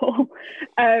vulnerable,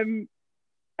 and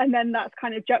then that's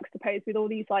kind of juxtaposed with all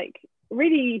these like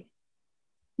really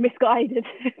misguided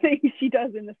things she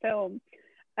does in the film.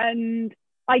 And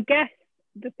I guess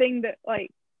the thing that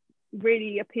like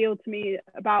really appealed to me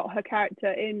about her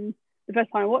character in the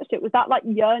first time I watched it was that like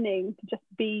yearning to just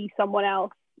be someone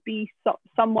else, be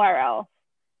somewhere else.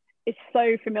 It's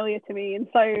so familiar to me and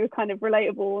so kind of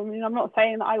relatable. I mean, I'm not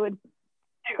saying that I would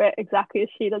do it exactly as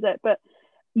she does it, but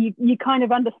you kind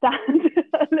of understand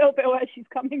a little bit where she's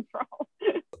coming from.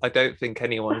 I don't think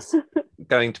anyone's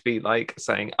going to be like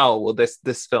saying, oh, well, this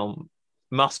film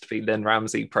must be Lynn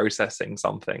Ramsey processing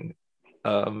something,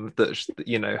 that,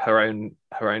 you know, her own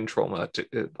trauma,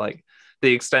 to like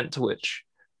the extent to which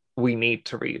we need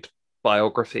to read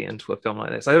biography into a film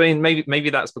like this. I mean, maybe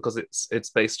that's because it's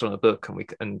based on a book,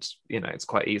 and you know, it's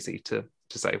quite easy to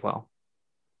say, well,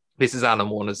 this is Alan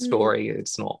Warner's story,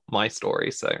 it's not my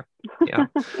story. So yeah.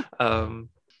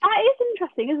 That is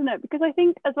interesting, isn't it? Because I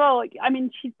think as well, like, I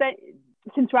mean,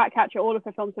 since Ratcatcher, all of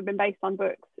her films have been based on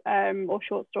books or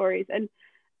short stories, and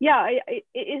it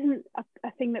isn't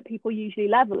a thing that people usually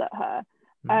level at her.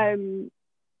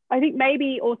 I think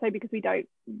maybe also because we don't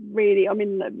really, I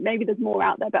mean, maybe there's more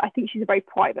out there, but I think she's a very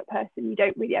private person. You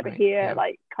don't really ever hear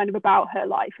like kind of about her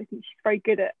life. I think she's very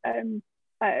good at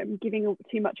giving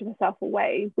too much of herself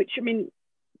away, which, I mean,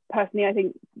 personally, I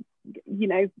think, you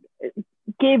know,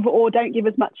 give or don't give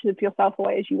as much of yourself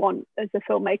away as you want as a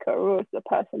filmmaker or as a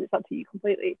person. It's up to you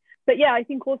completely. But yeah, I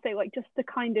think also like just the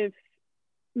kind of,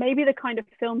 maybe the kind of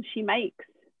films she makes,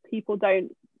 people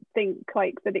don't think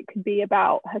like that it could be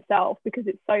about herself because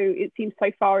it seems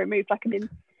so far removed. Like, I mean,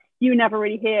 you never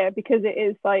really hear, because it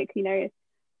is like, you know,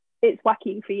 it's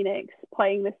Joaquin Phoenix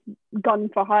playing this gun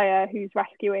for hire who's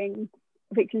rescuing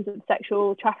victims of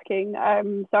sexual trafficking.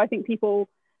 So I think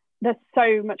there's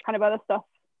so much kind of other stuff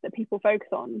that people focus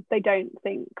on. They don't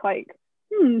think like,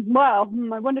 I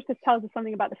wonder if this tells us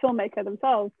something about the filmmaker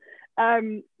themselves,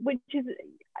 which is,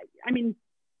 I mean,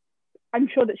 I'm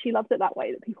sure that she loves it that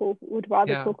way, that people would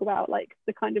rather talk about like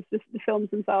the kind of the films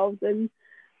themselves. And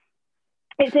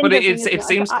it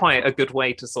seems quite a good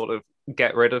way to sort of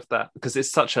get rid of that, because it's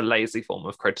such a lazy form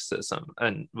of criticism,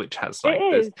 and which has like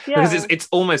because it's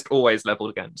almost always leveled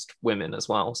against women as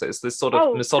well. So it's this sort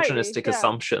of misogynistic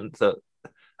assumption that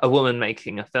a woman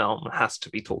making a film has to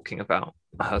be talking about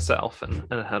herself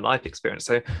and her life experience.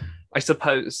 So I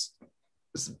suppose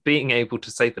being able to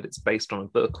say that it's based on a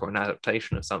book or an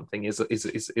adaptation of something is a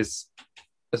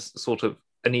sort of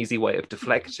an easy way of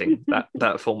deflecting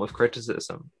that form of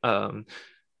criticism.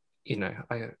 You know,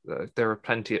 there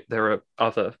are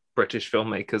other British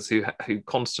filmmakers who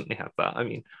constantly have that. I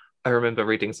mean, I remember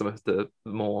reading some of the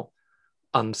more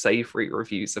unsavory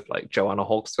reviews of like Joanna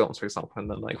Hogg's films, for example,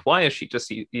 and then like, why is she just,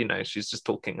 you know, she's just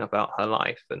talking about her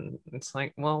life, and it's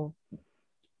like, well,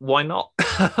 why not?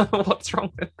 What's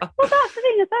wrong with that? Well, that's the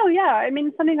thing as well. Yeah, I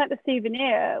mean, something like The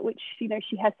Souvenir, which, you know,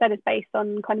 she has said is based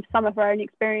on kind of some of her own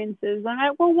experiences. I'm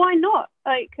like, well, why not?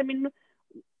 Like, I mean,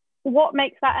 what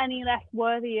makes that any less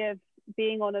worthy of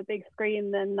being on a big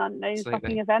screen than, I don't know,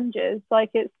 fucking Avengers?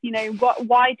 Like, it's, you know,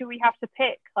 why do we have to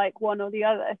pick like one or the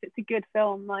other? If it's a good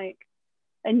film, like,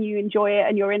 and you enjoy it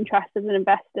and you're interested and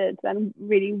invested, then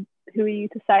really, who are you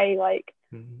to say like,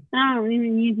 I'm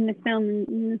even using this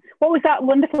film? What was that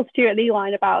wonderful Stuart Lee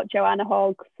line about Joanna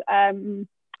Hogg's? I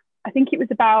think it was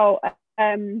about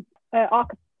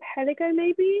Archipelago,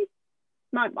 maybe.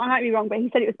 I might be wrong, but he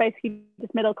said it was basically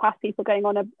just middle class people going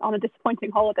on a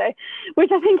disappointing holiday,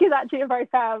 which I think is actually a very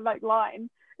fair like line.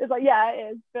 It's like, yeah,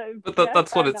 it is, but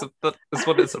that's what that's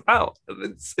what it's about.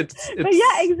 It's but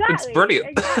yeah, exactly. It's brilliant.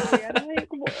 Exactly. And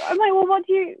I'm like, well, what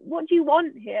do you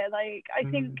want here? Like, I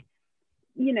think,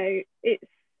 you know, it's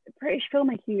British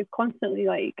filmmaking is constantly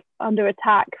like under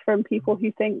attack from people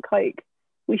who think like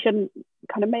we shouldn't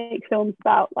kind of make films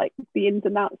about like the ins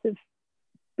and outs of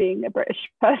being a British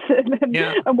person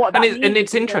and what that means. And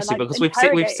it's interesting because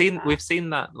we've seen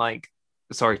that, like,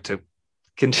 sorry to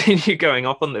continue going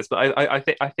off on this, but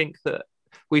I think that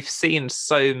we've seen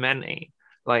so many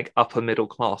like upper middle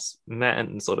class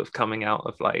men sort of coming out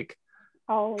of like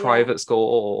private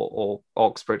school or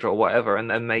Oxbridge or whatever,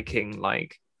 and then making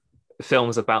like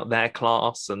films about their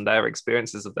class and their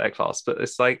experiences of their class. But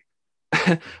it's like,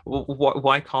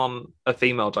 why can't a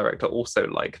female director also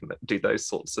like do those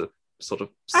sorts of sort of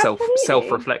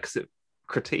self-reflexive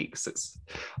critiques? It's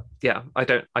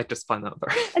I just find that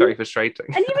very frustrating.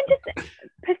 And even just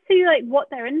pursue like what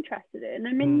they're interested in.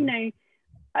 I mean, you know,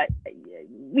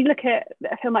 we look at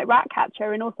a film like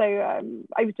Ratcatcher, and also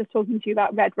I was just talking to you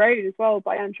about Red Road as well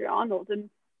by Andrew Arnold, and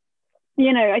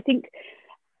you know, I think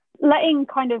letting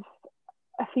kind of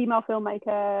a female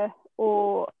filmmaker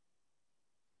or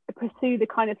pursue the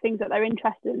kind of things that they're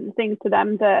interested in, things to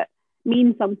them that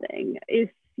mean something, is,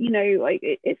 you know, like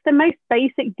it's the most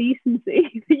basic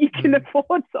decency that you can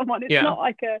afford someone. It's not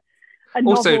like a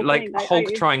also like thing.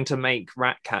 Hogg trying to make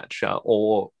Ratcatcher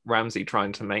or Ramsey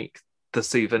trying to make The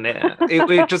Souvenir. It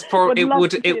would just probably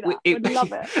would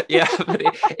love it. Yeah, but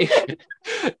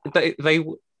they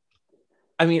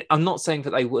I mean, I'm not saying that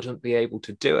they wouldn't be able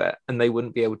to do it and they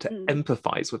wouldn't be able to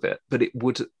empathize with it, but it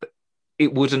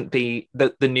wouldn't be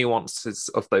the nuances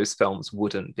of those films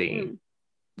wouldn't be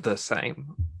the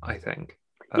same, I think.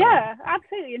 Yeah,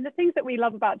 absolutely. And the things that we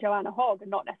love about Joanna Hogg are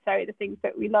not necessarily the things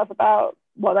that we love about,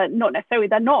 well, they're not the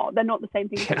same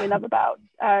things that we love about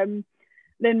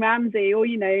Lynn Ramsey, or,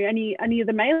 you know, any of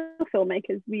the male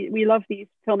filmmakers. We love these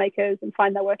filmmakers and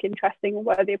find their work interesting and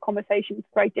worthy of conversation for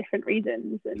very different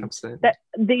reasons. And that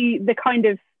the kind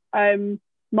of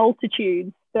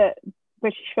multitudes that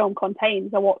British film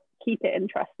contains are what keep it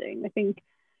interesting. I think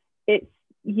it's,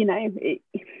 you know,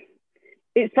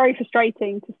 it's very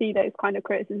frustrating to see those kind of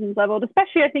criticisms leveled,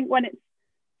 especially I think when it's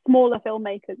smaller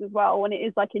filmmakers as well, when it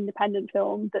is like independent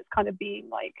film that's kind of being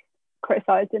like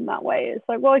criticized in that way. It's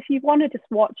like, well, if you want to just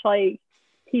watch like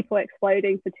people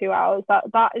exploding for 2 hours,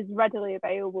 that is readily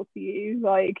available to you.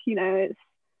 Like, you know,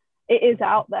 it is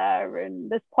out there, and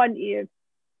there's plenty of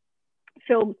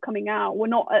films coming out. We're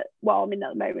not at, well, I mean,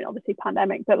 at the moment, obviously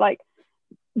pandemic, but like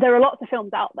there are lots of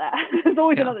films out there. There's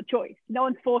always another choice. No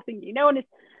one's forcing you. No one is,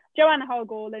 Joanna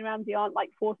Hogg or Lynn Ramsay aren't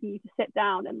like forcing you to sit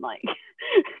down and like,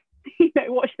 you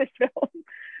know, watch this film.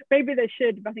 Maybe they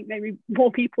should, but I think maybe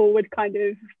more people would kind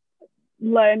of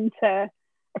learn to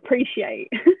appreciate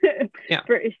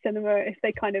British cinema if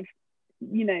they kind of,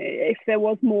 you know, if there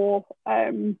was more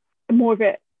of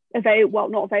it available, well,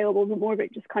 not available, but more of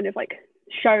it just kind of like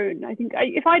shown. I think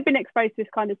if I'd been exposed to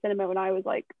this kind of cinema when I was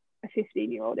like a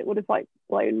 15-year-old, it would have like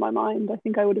blown my mind. I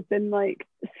think I would have been like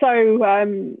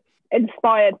so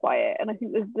inspired by it. And I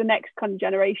think the next kind of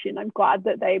generation, I'm glad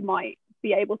that they might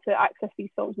be able to access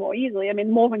these films more easily. I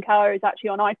mean, Morven Keller is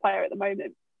actually on iPlayer at the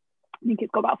moment. I think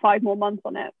it's got about 5 more months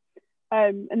on it.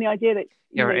 And the idea that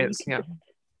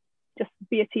just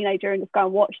be a teenager and just go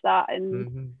and watch that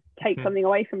and take something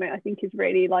away from it, I think is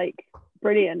really like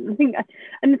brilliant. I think,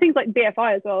 and the things like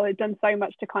BFI as well have done so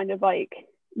much to kind of like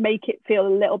make it feel a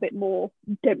little bit more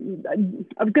I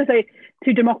was gonna say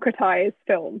to democratize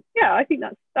film. Yeah, I think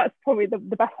that's probably the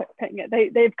best way of putting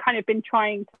it. They've kind of been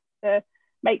trying to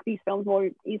make these films more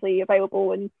easily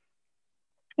available. And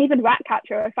even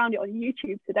Ratcatcher, I found it on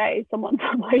YouTube today. Someone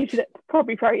uploaded it,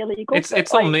 probably very illegal. It's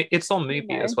on Mubi,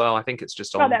 you know, as well. I think it's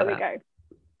just on there we go.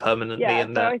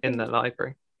 Permanently in the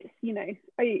library. You know,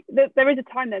 there is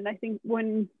a time then, I think,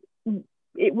 when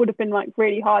it would have been like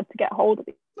really hard to get hold of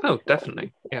it. Oh,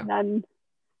 definitely. Yeah. And then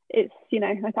it's, you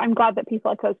know, I'm glad that people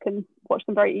like us can watch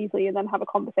them very easily and then have a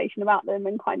conversation about them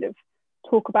and kind of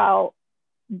talk about,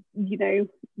 you know,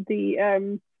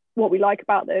 the what we like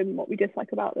about them, what we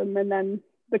dislike about them, and then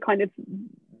the kind of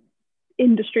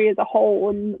industry as a whole,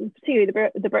 and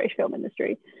particularly the British film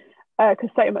industry, because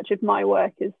so much of my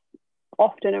work is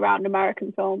often around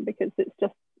American film because it's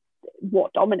just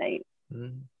what dominates.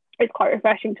 It's quite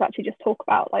refreshing to actually just talk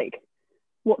about like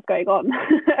what's going on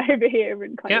over here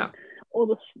and kind of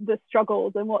all the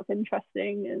struggles and what's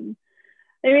interesting. And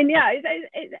I mean,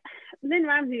 Lynn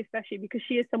Ramsay especially, because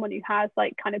she is someone who has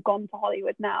like kind of gone to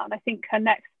Hollywood now, and I think her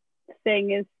next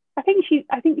thing is I think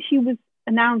she was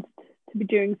announced to be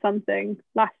doing something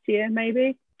last year,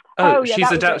 maybe.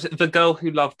 She's adapted The Girl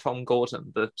Who Loved Tom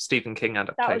Gordon, the Stephen King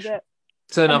adaptation. That was it.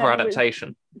 So another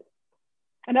adaptation.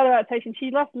 Another adaptation.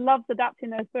 She loves adapting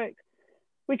those books,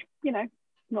 which, you know, I'm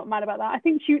not mad about that. I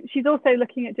think she's also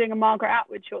looking at doing a Margaret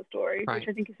Atwood short story, which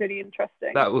I think is really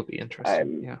interesting. That would be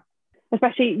interesting,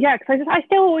 especially because I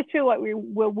still always feel like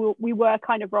we were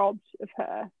kind of robbed of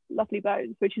her Lovely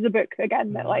Bones, which is a book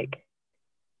again that like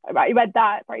I read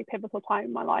that at a very pivotal time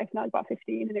in my life, and I was about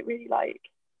 15, and it really like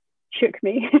shook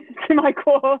me to my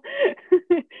core.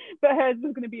 But hers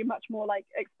was going to be a much more like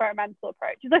experimental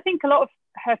approach, because I think a lot of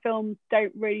her films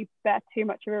don't really bear too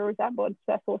much of a resemblance to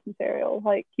their source material.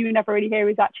 Like You Never Really Hear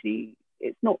is actually,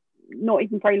 it's not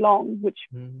even very long, which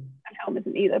the film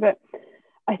isn't either, but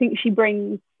I think she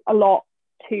brings a lot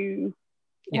to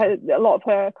a lot of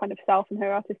her kind of self and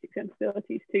her artistic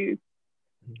sensibilities to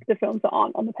the films that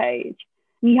aren't on the page.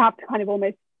 And you have to kind of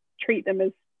almost treat them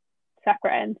as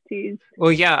separate entities.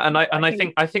 Well, yeah, and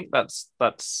I think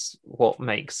that's what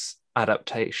makes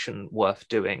adaptation worth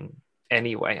doing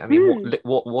anyway. I mean,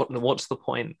 what's the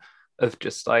point of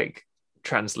just like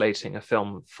translating a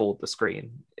film for the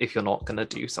screen if you're not going to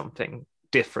do something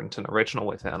different and original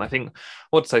with it? And I think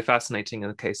what's so fascinating in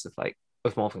the case of like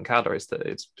of Morven Keller is that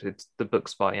it's the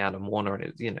book's by Adam Warner,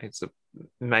 and it's a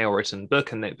male written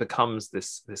book, and it becomes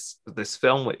this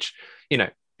film which, you know,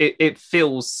 it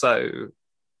feels so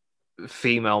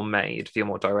female made,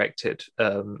 female directed,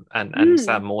 and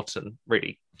Sam Morton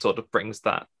really sort of brings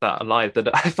that alive,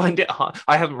 that I find it hard.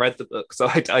 I haven't read the book, so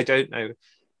I don't know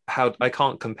how, I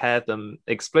can't compare them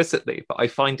explicitly, but I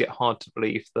find it hard to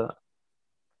believe that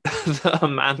that a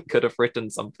man could have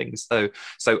written something so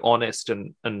honest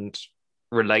and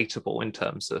relatable in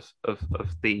terms of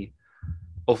the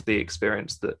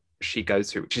experience that she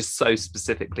goes through, which is so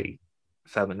specifically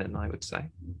feminine, I would say.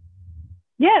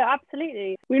 Yeah,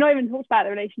 absolutely. We've not even talked about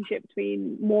the relationship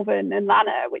between Morven and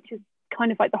Lana, which is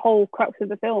kind of like the whole crux of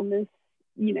the film. Is,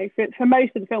 you know, for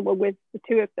most of the film we're with the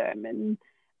two of them,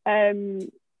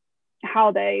 and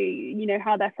how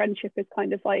their friendship is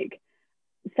kind of like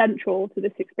central to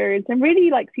this experience, and really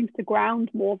like seems to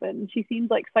ground Morven. She seems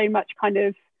like so much kind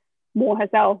of more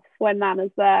herself when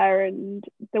Lana's there, and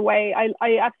the way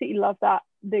I absolutely love that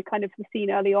the kind of the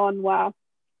scene early on where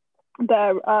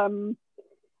the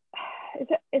is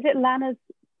it Lana's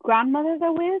grandmother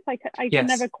they're with? Like I Yes.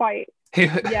 never quite.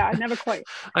 Yeah, I never quite.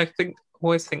 I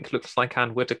always think looks like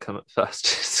Anne Widdecombe at first.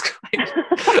 It's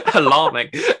quite alarming.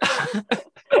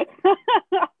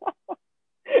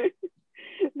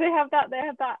 They have that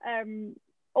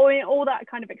all that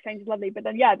kind of exchange is lovely, but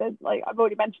then there's like I've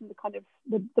already mentioned the kind of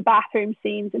the bathroom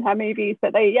scenes in her movies,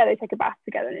 but they take a bath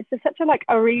together, and it's just such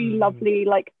a really lovely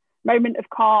like moment of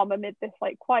calm amid this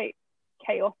like quite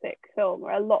chaotic film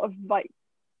where a lot of like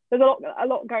there's a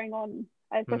lot going on,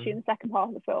 especially in the second half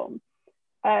of the film,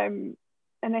 and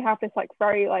they have this like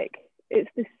very like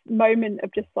it's this moment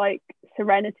of just like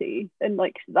serenity, and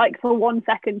like for 1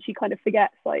 second she kind of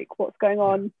forgets like what's going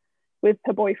on with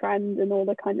her boyfriend and all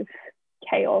the kind of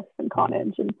chaos and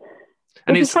carnage, and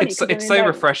it's so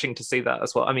refreshing to see that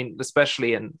as well. I mean,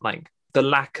 especially in like the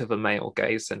lack of a male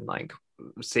gaze and like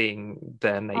seeing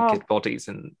their naked bodies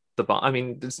in the bar. I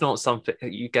mean, it's not something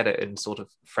you get it in sort of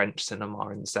French cinema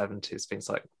in the 70s, things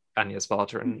like Agnes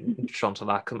Varda and Chantal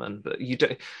Akerman, but you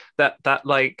do that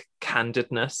like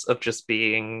candidness of just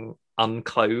being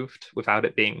unclothed without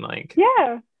it being like,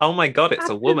 oh my god, it's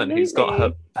absolutely a woman who's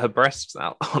got her breasts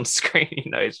out on screen.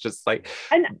 You know, it's just like,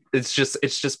 and it's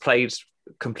just played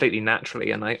completely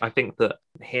naturally, and I think that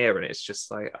here, and it's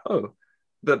just like, oh,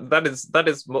 that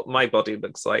is what my body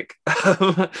looks like.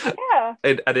 And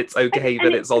it's okay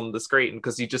that it's on the screen,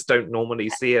 because you just don't normally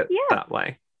see it that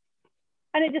way,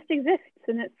 and it just exists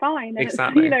and it's fine, and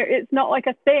exactly. It's, it's not like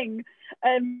a thing.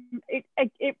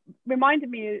 It reminded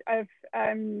me of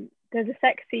there's a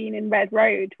sex scene in Red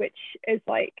Road, which is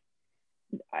like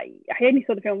I only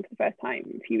saw the film for the first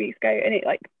time a few weeks ago, and it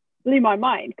like blew my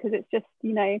mind, because it's just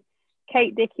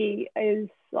Kate Dickie is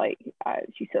like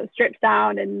she sort of strips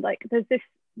down, and like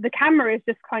the camera is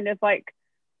just kind of like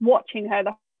watching her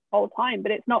the whole time,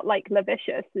 but it's not like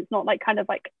lascivious. It's not like kind of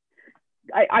like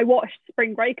I watched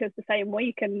Spring Breakers the same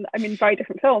week, and I mean very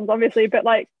different films obviously, but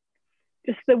like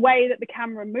just the way that the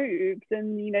camera moves,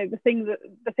 and the things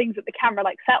that the camera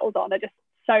like settles on are just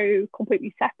so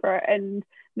completely separate. And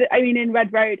I mean, in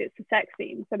Red Road it's a sex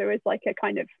scene, so there is like a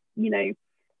kind of there's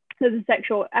a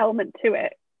sexual element to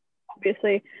it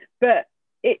obviously, but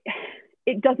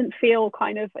it doesn't feel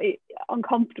kind of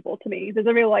uncomfortable to me. There's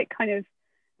a real like kind of,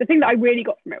 the thing that I really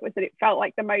got from it was that it felt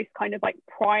like the most kind of like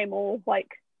primal, like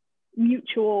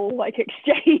mutual like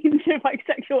exchange of like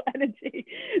sexual energy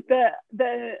that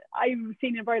I've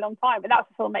seen in a very long time. And that's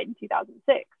a film made in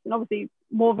 2006, and obviously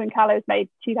More Than Callous was made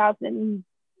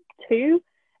 2002,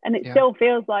 and it still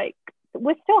feels like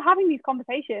we're still having these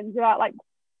conversations about like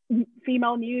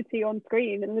female nudity on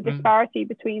screen and the disparity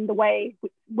between the way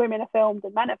women are filmed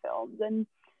and men are filmed, and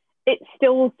it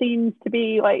still seems to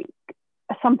be like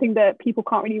something that people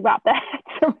can't really wrap their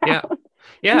heads around.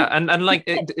 And like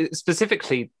it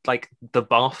specifically, like the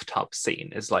bathtub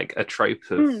scene is like a trope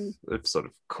of sort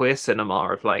of queer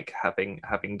cinema, of like having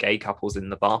gay couples in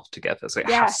the bath together, so it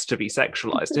has to be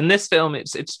sexualized. In this film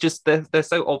it's just they're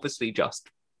so obviously just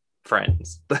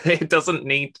friends. It doesn't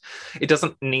need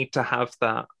to have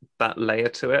that layer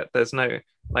to it. There's no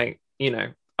like,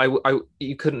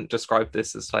 you couldn't describe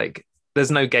this as like,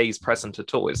 there's no gaze present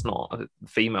at all. It's not a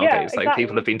female gaze. Like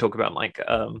people have been talking about like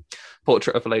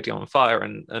Portrait of a Lady on Fire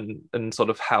and sort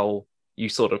of how you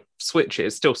sort of switch it.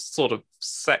 It's still sort of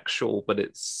sexual, but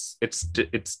it's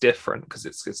different because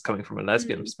it's coming from a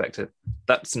lesbian perspective.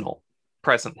 That's not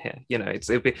present here. It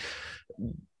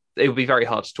would be very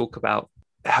hard to talk about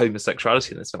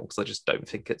homosexuality in this film, because I just don't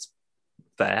think it's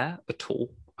there at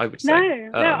all, I would say.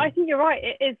 No, I think you're right.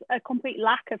 It is a complete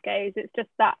lack of gaze. It's just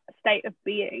that state of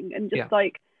being, and just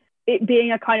like it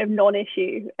being a kind of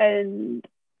non-issue. And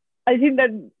I think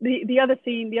that the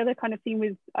other kind of scene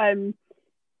with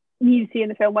nudity in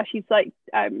the film, where she's like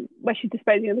where she's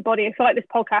disposing of the body. I feel like this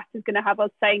podcast is going to have us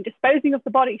saying disposing of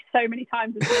the body so many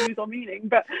times as to lose our meaning,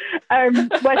 but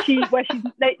where she's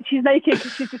naked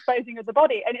because she's disposing of the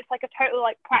body, and it's like a total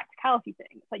like practicality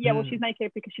thing. It's like, well, she's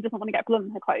naked because she doesn't want to get blood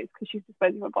in her clothes because she's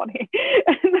disposing of her body.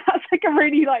 And that's like a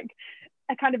really like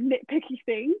a kind of nitpicky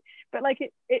thing, but like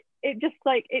it just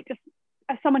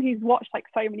as someone who's watched like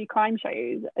so many crime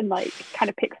shows and like kind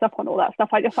of picks up on all that stuff,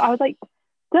 I was like,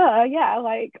 duh,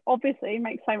 like obviously it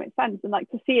makes so much sense. And like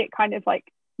to see it kind of like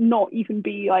not even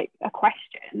be like a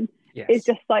question is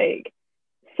just like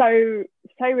so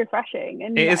refreshing.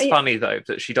 And it is funny though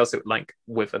that she does it like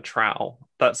with a trowel.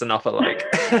 That's another like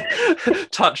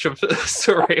touch of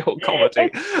surreal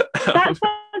comedy. That's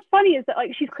what's funny, is that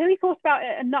like she's clearly thought about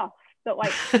it enough that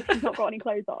like she's not got any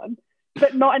clothes on,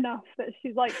 but not enough that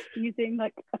she's like using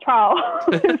like a trowel.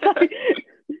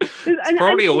 It's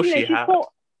probably all she had.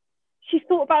 she's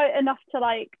thought about it enough to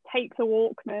like take the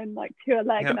Walkman like to her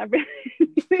leg and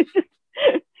everything.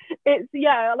 it's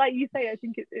yeah, like you say, I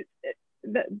think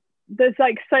there's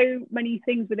like so many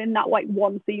things within that like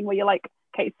one scene where you're like,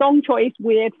 okay, song choice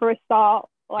weird for a start,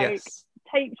 like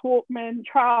taped Walkman,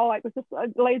 trowel, like there's just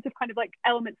loads of kind of like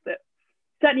elements that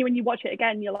certainly when you watch it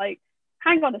again you're like,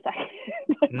 hang on a second,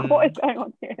 like what is going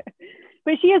on here?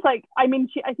 But she is like, I mean,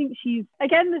 I think she's,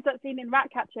 again, there's that scene in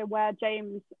Ratcatcher where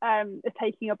James is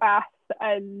taking a bath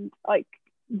and like,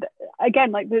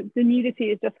 again, like the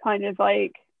nudity is just kind of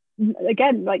like,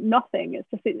 again, like nothing. It's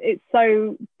just, it's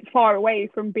so far away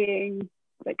from being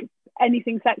like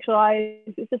anything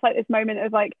sexualized. It's just like this moment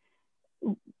of like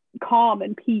calm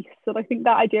and peace. So I think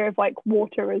that idea of like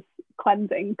water as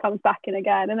cleansing comes back in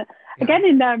again. And again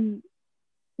in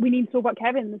We Need to Talk About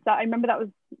Kevin, that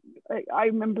I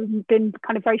remember being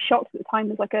kind of very shocked at the time.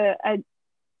 There's like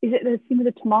is it the scene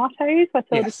with the tomatoes? I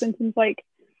saw the Swintons like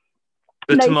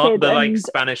the like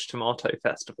Spanish tomato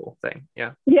festival thing.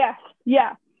 Yeah.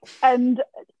 And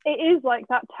it is like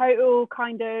that total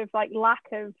kind of like lack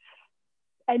of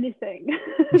anything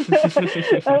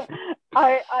that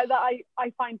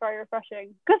I find very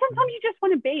refreshing, because sometimes you just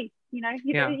want to be, you know,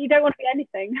 you don't want to be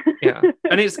anything.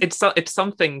 And it's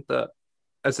something that,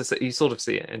 as I said, you sort of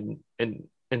see it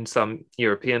in some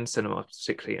European cinema,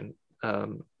 particularly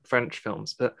in French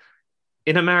films, but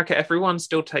in America, everyone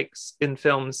still takes, in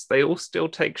films, they all still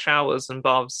take showers and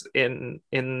baths in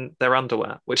their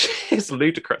underwear, which is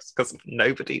ludicrous because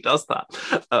nobody does that.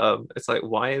 It's like,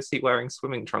 why is he wearing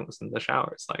swimming trunks in the shower?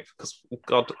 It's like, because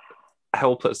God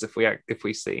help us if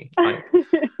we see like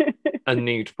a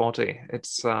nude body.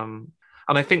 It's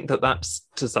and I think that that's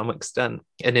to some extent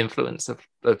an influence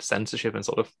of censorship and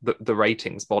sort of the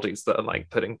ratings bodies that are like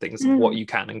putting things of what you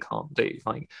can and can't do.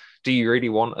 Like, do you really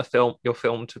want your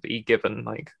film to be given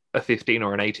like a 15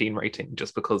 or an 18 rating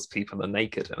just because people are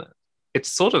naked in it? It's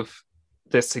sort of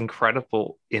this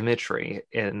incredible imagery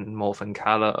in Morven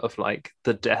Caller of like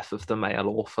the death of the male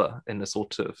author in a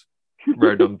sort of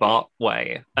Roland Barthes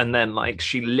way. And then like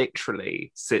she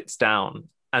literally sits down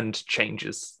and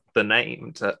changes the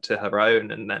name to her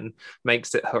own and then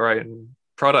makes it her own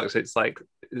product. It's like,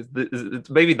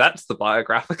 maybe that's the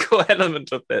biographical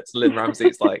element of this. Lynn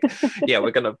Ramsey's like, yeah,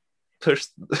 we're gonna push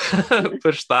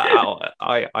that out.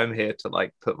 I'm here to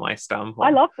like put my stamp on.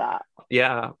 I love that.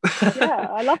 Yeah,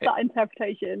 I love that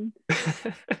interpretation.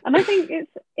 And I think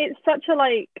it's such a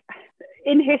like,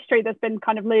 in history there's been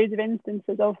kind of loads of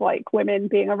instances of like women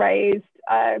being erased,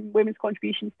 women's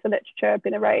contributions to literature have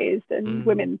been erased, and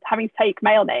women having to take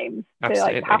male names to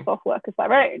like pass off work as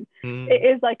their own.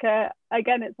 It is like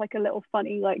it's like a little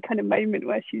funny like kind of moment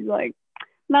where she's like,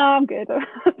 no, I'm good. I'm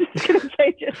just gonna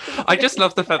change it. I just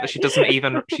love the fact that she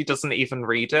doesn't even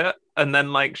read it, and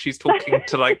then like she's talking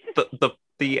to like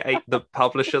the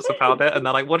publishers about it, and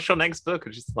they're like, what's your next book?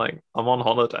 And she's like, I'm on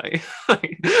holiday.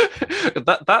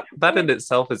 that in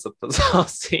itself is a bizarre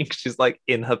scene. She's like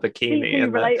in her bikini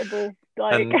and relatable.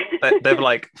 And they've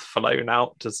like flown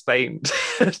out to Spain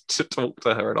to talk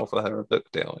to her and offer her a book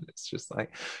deal, and it's just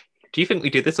like, do you think we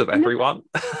do this with everyone?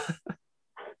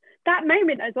 That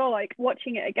moment as well, like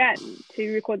watching it again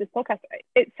to record this podcast,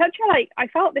 it's such a like, I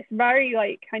felt this very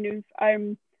like kind of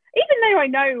even though I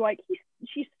know like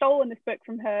she's stolen this book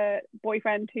from her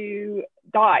boyfriend who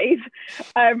died,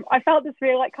 I felt this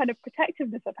real like kind of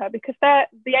protectiveness of her, because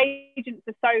the agents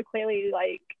are so clearly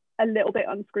like a little bit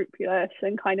unscrupulous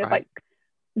and kind of like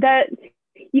that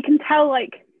you can tell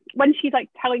like when she's like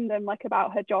telling them like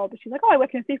about her job, she's like, oh, I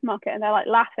work in a supermarket, and they're like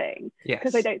laughing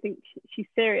because they don't think she's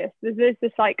serious. There's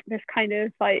this like this kind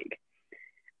of like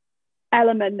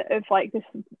element of like this,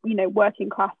 you know, working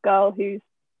class girl who's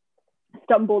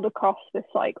stumbled across this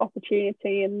like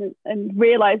opportunity and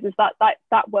realizes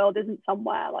that world isn't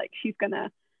somewhere like she's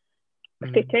gonna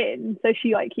fit in. So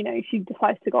she like, you know, she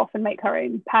decides to go off and make her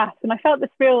own path. And I felt this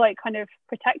real like kind of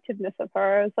protectiveness of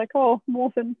her. I was like, oh,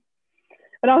 Morven.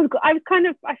 But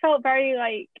I felt very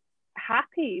like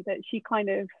happy that she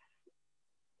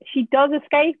does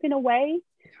escape in a way.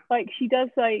 Like she does,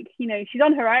 like, you know, she's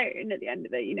on her own at the end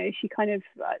of it. You know, she kind of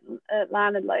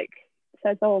landed like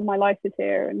says, oh, my life is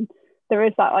here. And there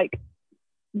is that like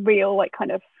real like kind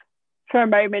of, for a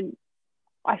moment,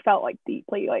 I felt like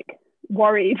deeply like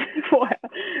worried for her.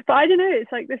 But I don't know,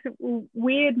 it's like this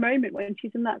weird moment when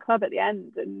she's in that club at the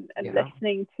end and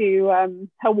listening to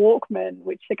her Walkman,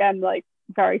 which again, like,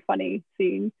 very funny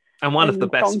scene, and one of the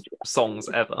best songs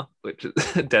ever, which is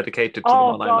dedicated to the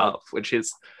one I love, which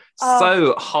is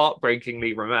so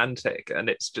heartbreakingly romantic. And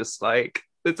it's just like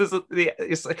it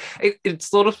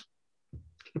sort of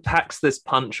packs this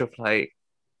punch of like,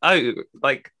 oh,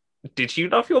 like did you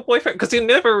love your boyfriend? Because you're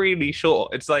never really sure.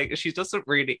 It's like she doesn't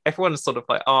really. Everyone's sort of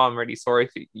like, oh, I'm really sorry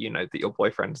for that your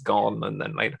boyfriend's gone, and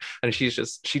then later, and she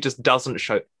just doesn't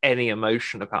show any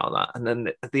emotion about that. And then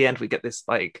at the end, we get this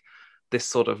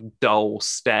sort of dull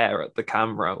stare at the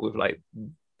camera with like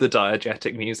the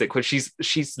diegetic music, which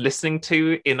she's listening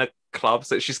to in a club,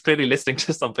 so she's clearly listening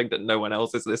to something that no one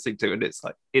else is listening to, and it's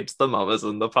like it's the Mamas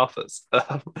and the Papas.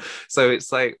 So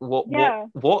it's like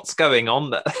what's going on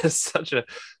there? There's such a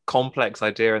complex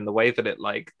idea in the way that it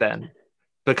like then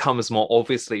becomes more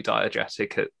obviously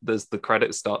diegetic as the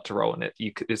credits start to roll, and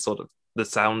it's sort of the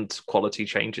sound quality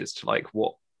changes to like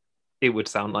what it would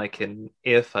sound like in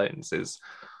earphones.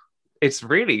 It's a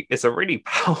really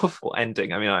powerful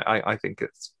ending. I mean, I think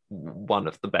it's one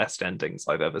of the best endings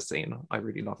I've ever seen. I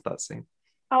really love that scene.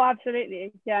 Oh,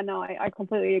 absolutely. Yeah, no, I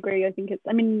completely agree. I think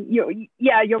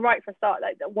you're right for a start.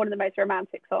 Like one of the most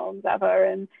romantic songs ever,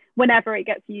 and whenever it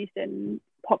gets used in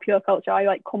popular culture, I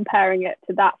like comparing it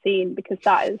to that scene because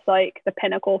that is like the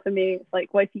pinnacle for me. It's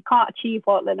like, well, if you can't achieve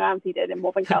what Lynn Ramsey did in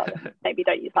More Than Color, maybe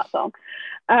don't use that song.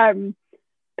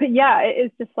 But yeah, it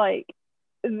is just like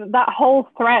that whole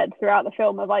thread throughout the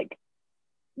film of like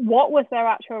what was their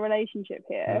actual relationship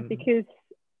here, because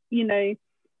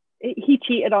he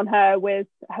cheated on her with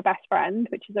her best friend,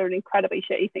 which is an incredibly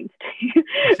shitty thing to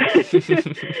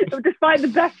do. Despite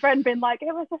the best friend being like, it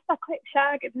was just a quick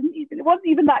shag, it wasn't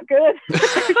even that good.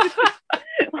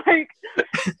 Like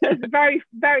it's very,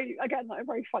 very, again, like a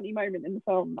very funny moment in the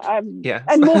film. Yes.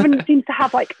 And Morven seems to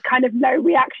have like kind of no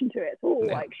reaction to it at all.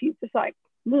 Yeah. Like she's just like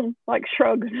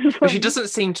shrug. But she doesn't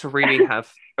seem to really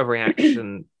have a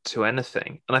reaction to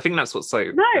anything, and I think that's what's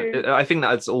so. No. I think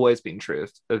that's always been true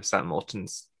of Sam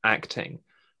Morton's acting,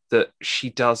 that she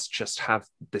does just have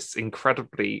this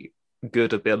incredibly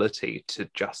good ability to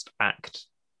just act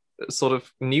sort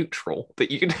of neutral.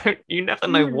 That you never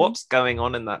know what's going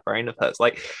on in that brain of hers.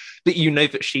 Like, but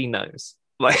that she knows.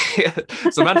 Like,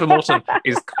 Samantha Morton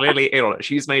is clearly ill.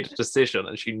 She's made a decision,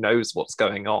 and she knows what's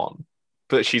going on.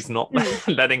 But she's not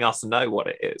letting us know what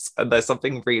it is. And there's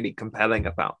something really compelling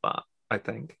about that, I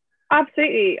think.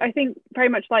 Absolutely. I think very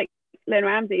much like Lynn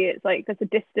Ramsey, it's like there's a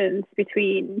distance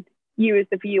between you as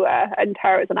the viewer and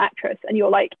her as an actress. And you're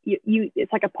like, you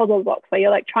it's like a puzzle box where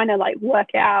you're like trying to like work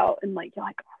it out, and like you're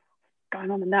like, oh, what's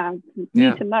going on in there? You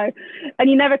need to know. And I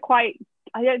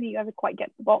don't think you ever quite get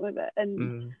to the bottom of it.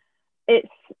 And it's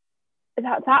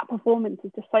that performance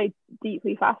is just so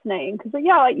deeply fascinating. Because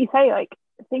like you say, like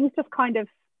things just kind of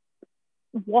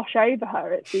wash over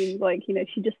her. It seems like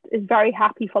she just is very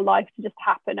happy for life to just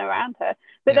happen around her,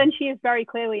 but then she is very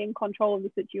clearly in control of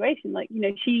the situation. Like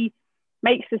she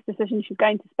makes this decision, she's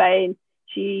going to Spain,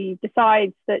 she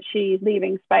decides that she's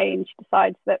leaving Spain, she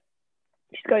decides that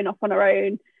she's going off on her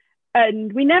own,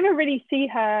 and we never really see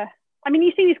her. I mean,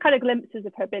 you see these kind of glimpses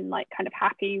of her being like kind of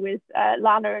happy with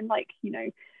Lana, and like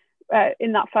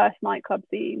in that first nightclub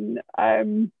scene,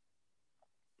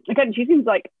 again, she seems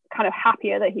like kind of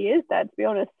happier that he is dead, to be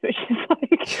honest, which is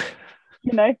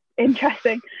like,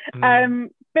 interesting. But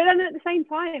then at the same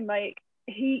time, like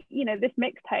he, this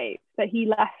mixtape that he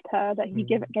left her, that he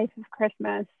gave her for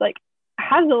Christmas, like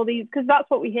has all these, because that's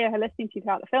what we hear her listening to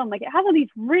throughout the film. Like it has all these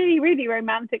really, really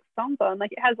romantic songs on.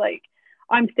 Like it has like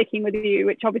I'm Sticking With You,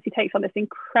 which obviously takes on this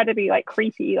incredibly like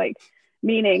creepy like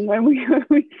meaning when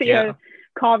we see her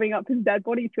carving up his dead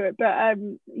body to it. But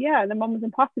the Mamas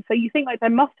and Papas. So you think like there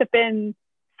must have been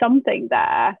something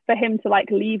there for him to like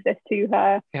leave this to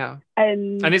her. Yeah.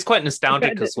 And it's quite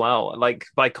nostalgic as well. Like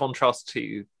by contrast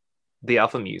to the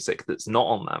other music that's not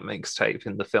on that mixtape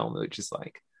in the film, which is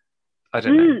like, I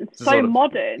don't know. So sort of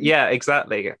modern. Yeah,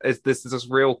 exactly. This is this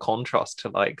real contrast to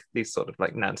like these sort of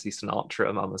like Nancy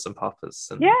Sinatra, Mamas and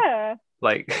Papas, and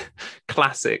like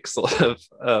classic sort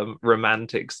of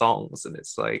romantic songs. And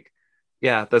it's like,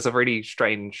 there's a really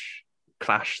strange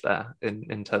clash there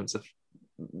in terms of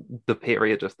the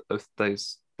period of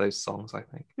those songs, I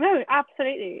think. No,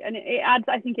 absolutely. And it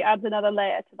adds another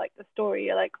layer to like the story.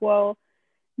 You're like, well,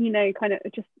 kind of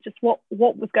just what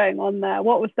was going on there?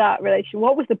 What was that relation?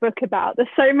 What was the book about? There's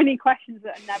so many questions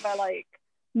that are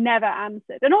never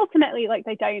answered. And ultimately, like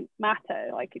they don't matter.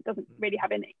 Like it doesn't really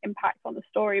have any impact on the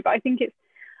story. But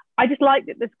I just like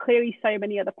that there's clearly so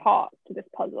many other parts to this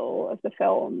puzzle of the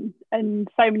film, and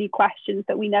so many questions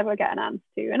that we never get an answer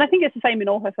to. And I think it's the same in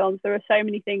all her films. There are so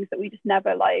many things that we just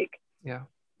never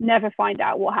never find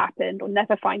out what happened, or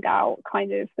never find out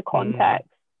kind of the context.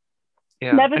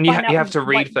 And you have to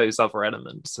read those other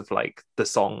elements of like the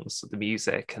songs, the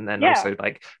music, and then also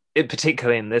like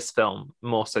particularly in this film,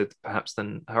 more so perhaps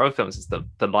than her other films, is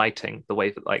the lighting, the way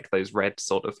that like those red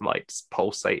sort of lights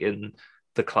pulsate in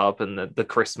the club and the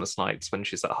Christmas nights when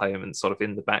she's at home and sort of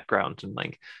in the background and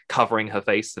like covering her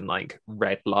face in like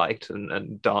red light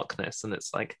and darkness, and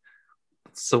it's like,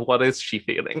 so what is she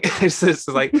feeling? Is this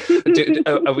like,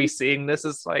 are we seeing this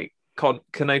as like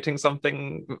connoting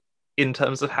something in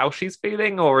terms of how she's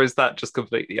feeling, or is that just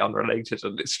completely unrelated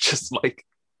and it's just like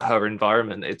her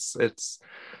environment?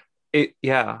 It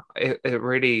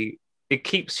really, it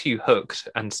keeps you hooked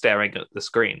and staring at the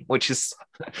screen, which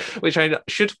I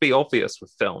should be obvious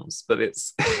with films, but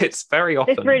it's very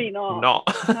often it's really not. No.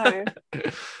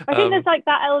 I think there's like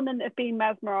that element of being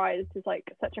mesmerized is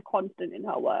like such a constant in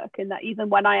her work, and that even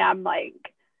when I am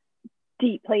like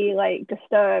deeply like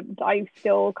disturbed, I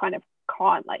still kind of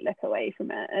can't like look away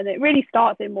from it. And it really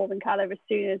starts in Morven Caller as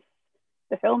soon as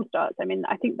the film starts. I mean,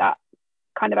 I think that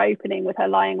kind of opening with her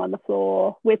lying on the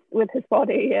floor with his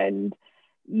body, and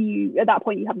you at that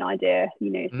point you have no idea,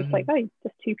 it's just like, oh,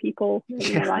 just two people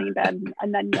lying in bed,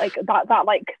 and then like that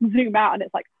like zoom out and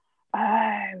it's like,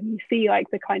 oh, you see like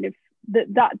the kind of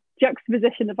that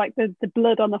juxtaposition of like the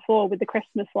blood on the floor with the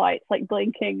Christmas lights like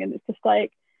blinking, and it's just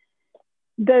like,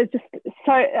 there's just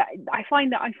so I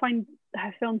find her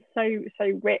films so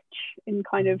rich in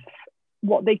kind of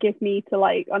what they give me to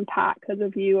like unpack as a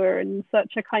viewer, and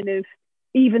such a kind of,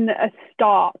 even as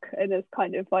stark and as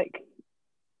kind of like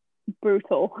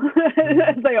brutal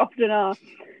as they often are.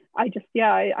 I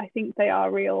think they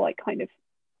are real like kind of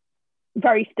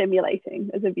very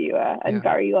stimulating as a viewer, and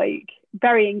very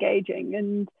engaging.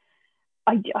 And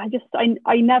I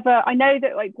know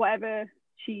that like whatever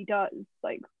she does,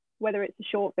 like whether it's a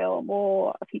short film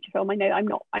or a feature film, I know I'm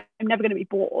never going to be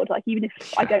bored, like even if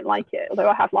I don't like it, although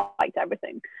I have liked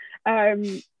everything.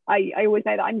 I always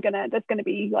know that there's gonna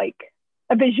be like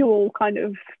a visual kind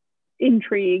of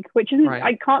intrigue, which isn't right.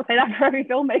 I can't say that for every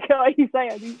filmmaker, like you say.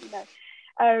 I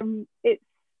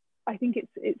think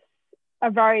it's a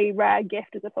very rare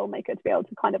gift as a filmmaker to be able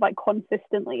to kind of like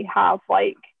consistently have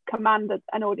like command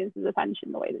an audience's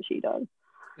attention the way that she does.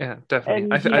 Yeah, definitely.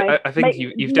 And, I think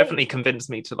you've definitely convinced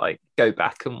me to like go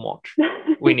back and watch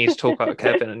We Need to Talk About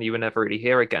Kevin and You Were Never Really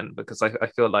Here Again, because I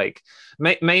feel like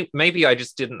maybe I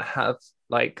just didn't have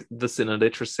like the cine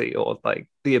literacy or like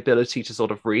the ability to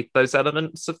sort of read those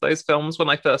elements of those films when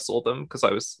I first saw them, because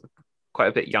I was quite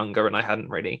a bit younger and I hadn't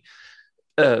really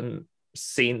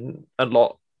seen a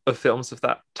lot of films of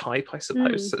that type, I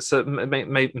suppose. So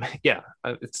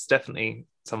it's definitely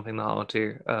something that I'll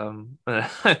do.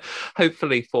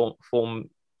 Hopefully form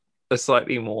a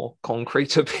slightly more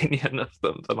concrete opinion of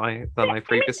them than I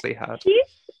previously had.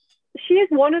 She is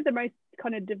one of the most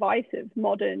kind of divisive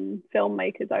modern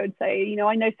filmmakers, I would say.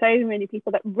 I know so many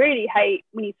people that really hate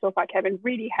We Need to Talk About Kevin,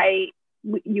 really hate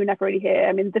You Were Never Really Here.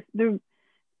 I mean, the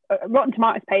Rotten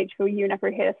Tomatoes page for You Were Never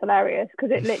Really Here is hilarious, because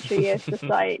it literally is just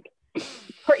like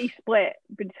pretty split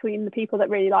between the people that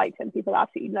really liked it and people that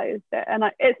absolutely loathed it. And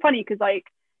it's funny because like,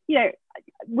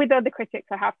 with other critics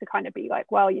I have to kind of be like,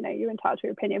 well, you're entitled to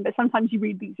your opinion, but sometimes you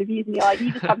read these reviews and you're like,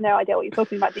 you just have no idea what you're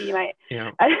talking about, do you, mate?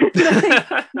 Yeah.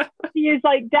 He is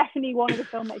like definitely one of the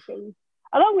filmmakers,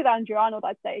 along with Andrew Arnold,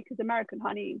 I'd say, because American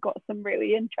Honey got some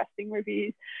really interesting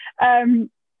reviews.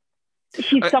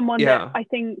 She's someone that I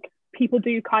think people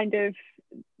do kind of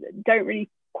don't really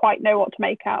quite know what to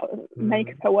make of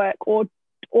her work, or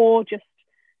just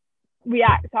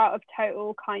react out of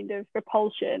total kind of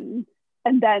repulsion.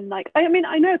 And then like, I mean,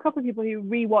 I know a couple of people who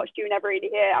rewatched You Were Never Really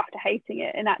Here after hating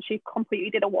it and actually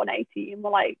completely did a 180 and were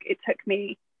like, it took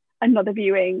me another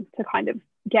viewing to kind of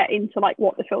get into like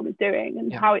what the film is doing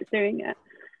and how it's doing it.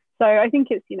 So I think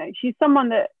it's, she's someone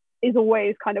that is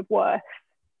always kind of worth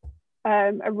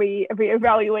a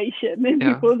re-evaluation in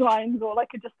people's minds, or like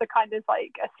just a kind of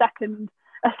like a second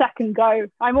go.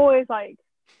 I'm always like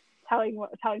telling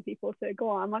people to go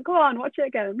on, like, go on, watch it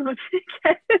again.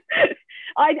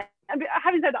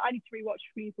 Having said that, I need to rewatch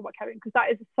We Need to Talk About Kevin, because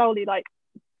that is solely like,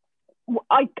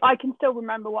 I can still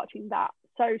remember watching that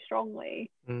so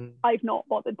strongly. I've not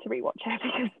bothered to rewatch it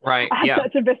because I had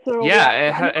such a visceral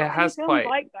reaction. It has quite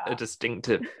like a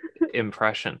distinctive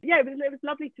impression. It was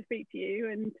lovely to speak to you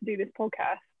and to do this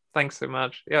podcast. Thanks so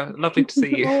much. Yeah, lovely to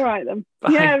see you. All right then.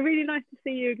 Bye. Yeah, really nice to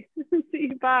see you. See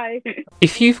you. Bye.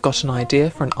 If you've got an idea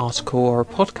for an article or a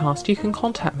podcast, you can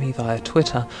contact me via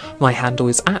Twitter. My handle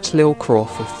is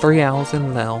 @LilCrawf with 3 L's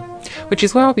in Lil, which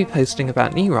is where I'll be posting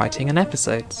about new writing and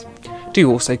episodes. Do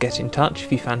also get in touch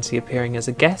if you fancy appearing as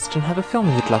a guest and have a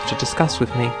film you'd love to discuss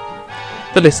with me.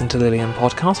 The Listen to Lillian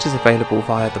podcast is available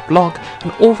via the blog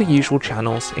and all the usual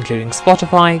channels, including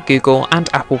Spotify, Google and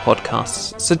Apple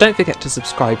Podcasts, so don't forget to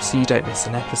subscribe so you don't miss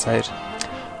an episode.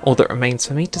 All that remains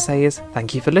for me to say is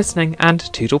thank you for listening and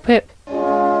toodle pip!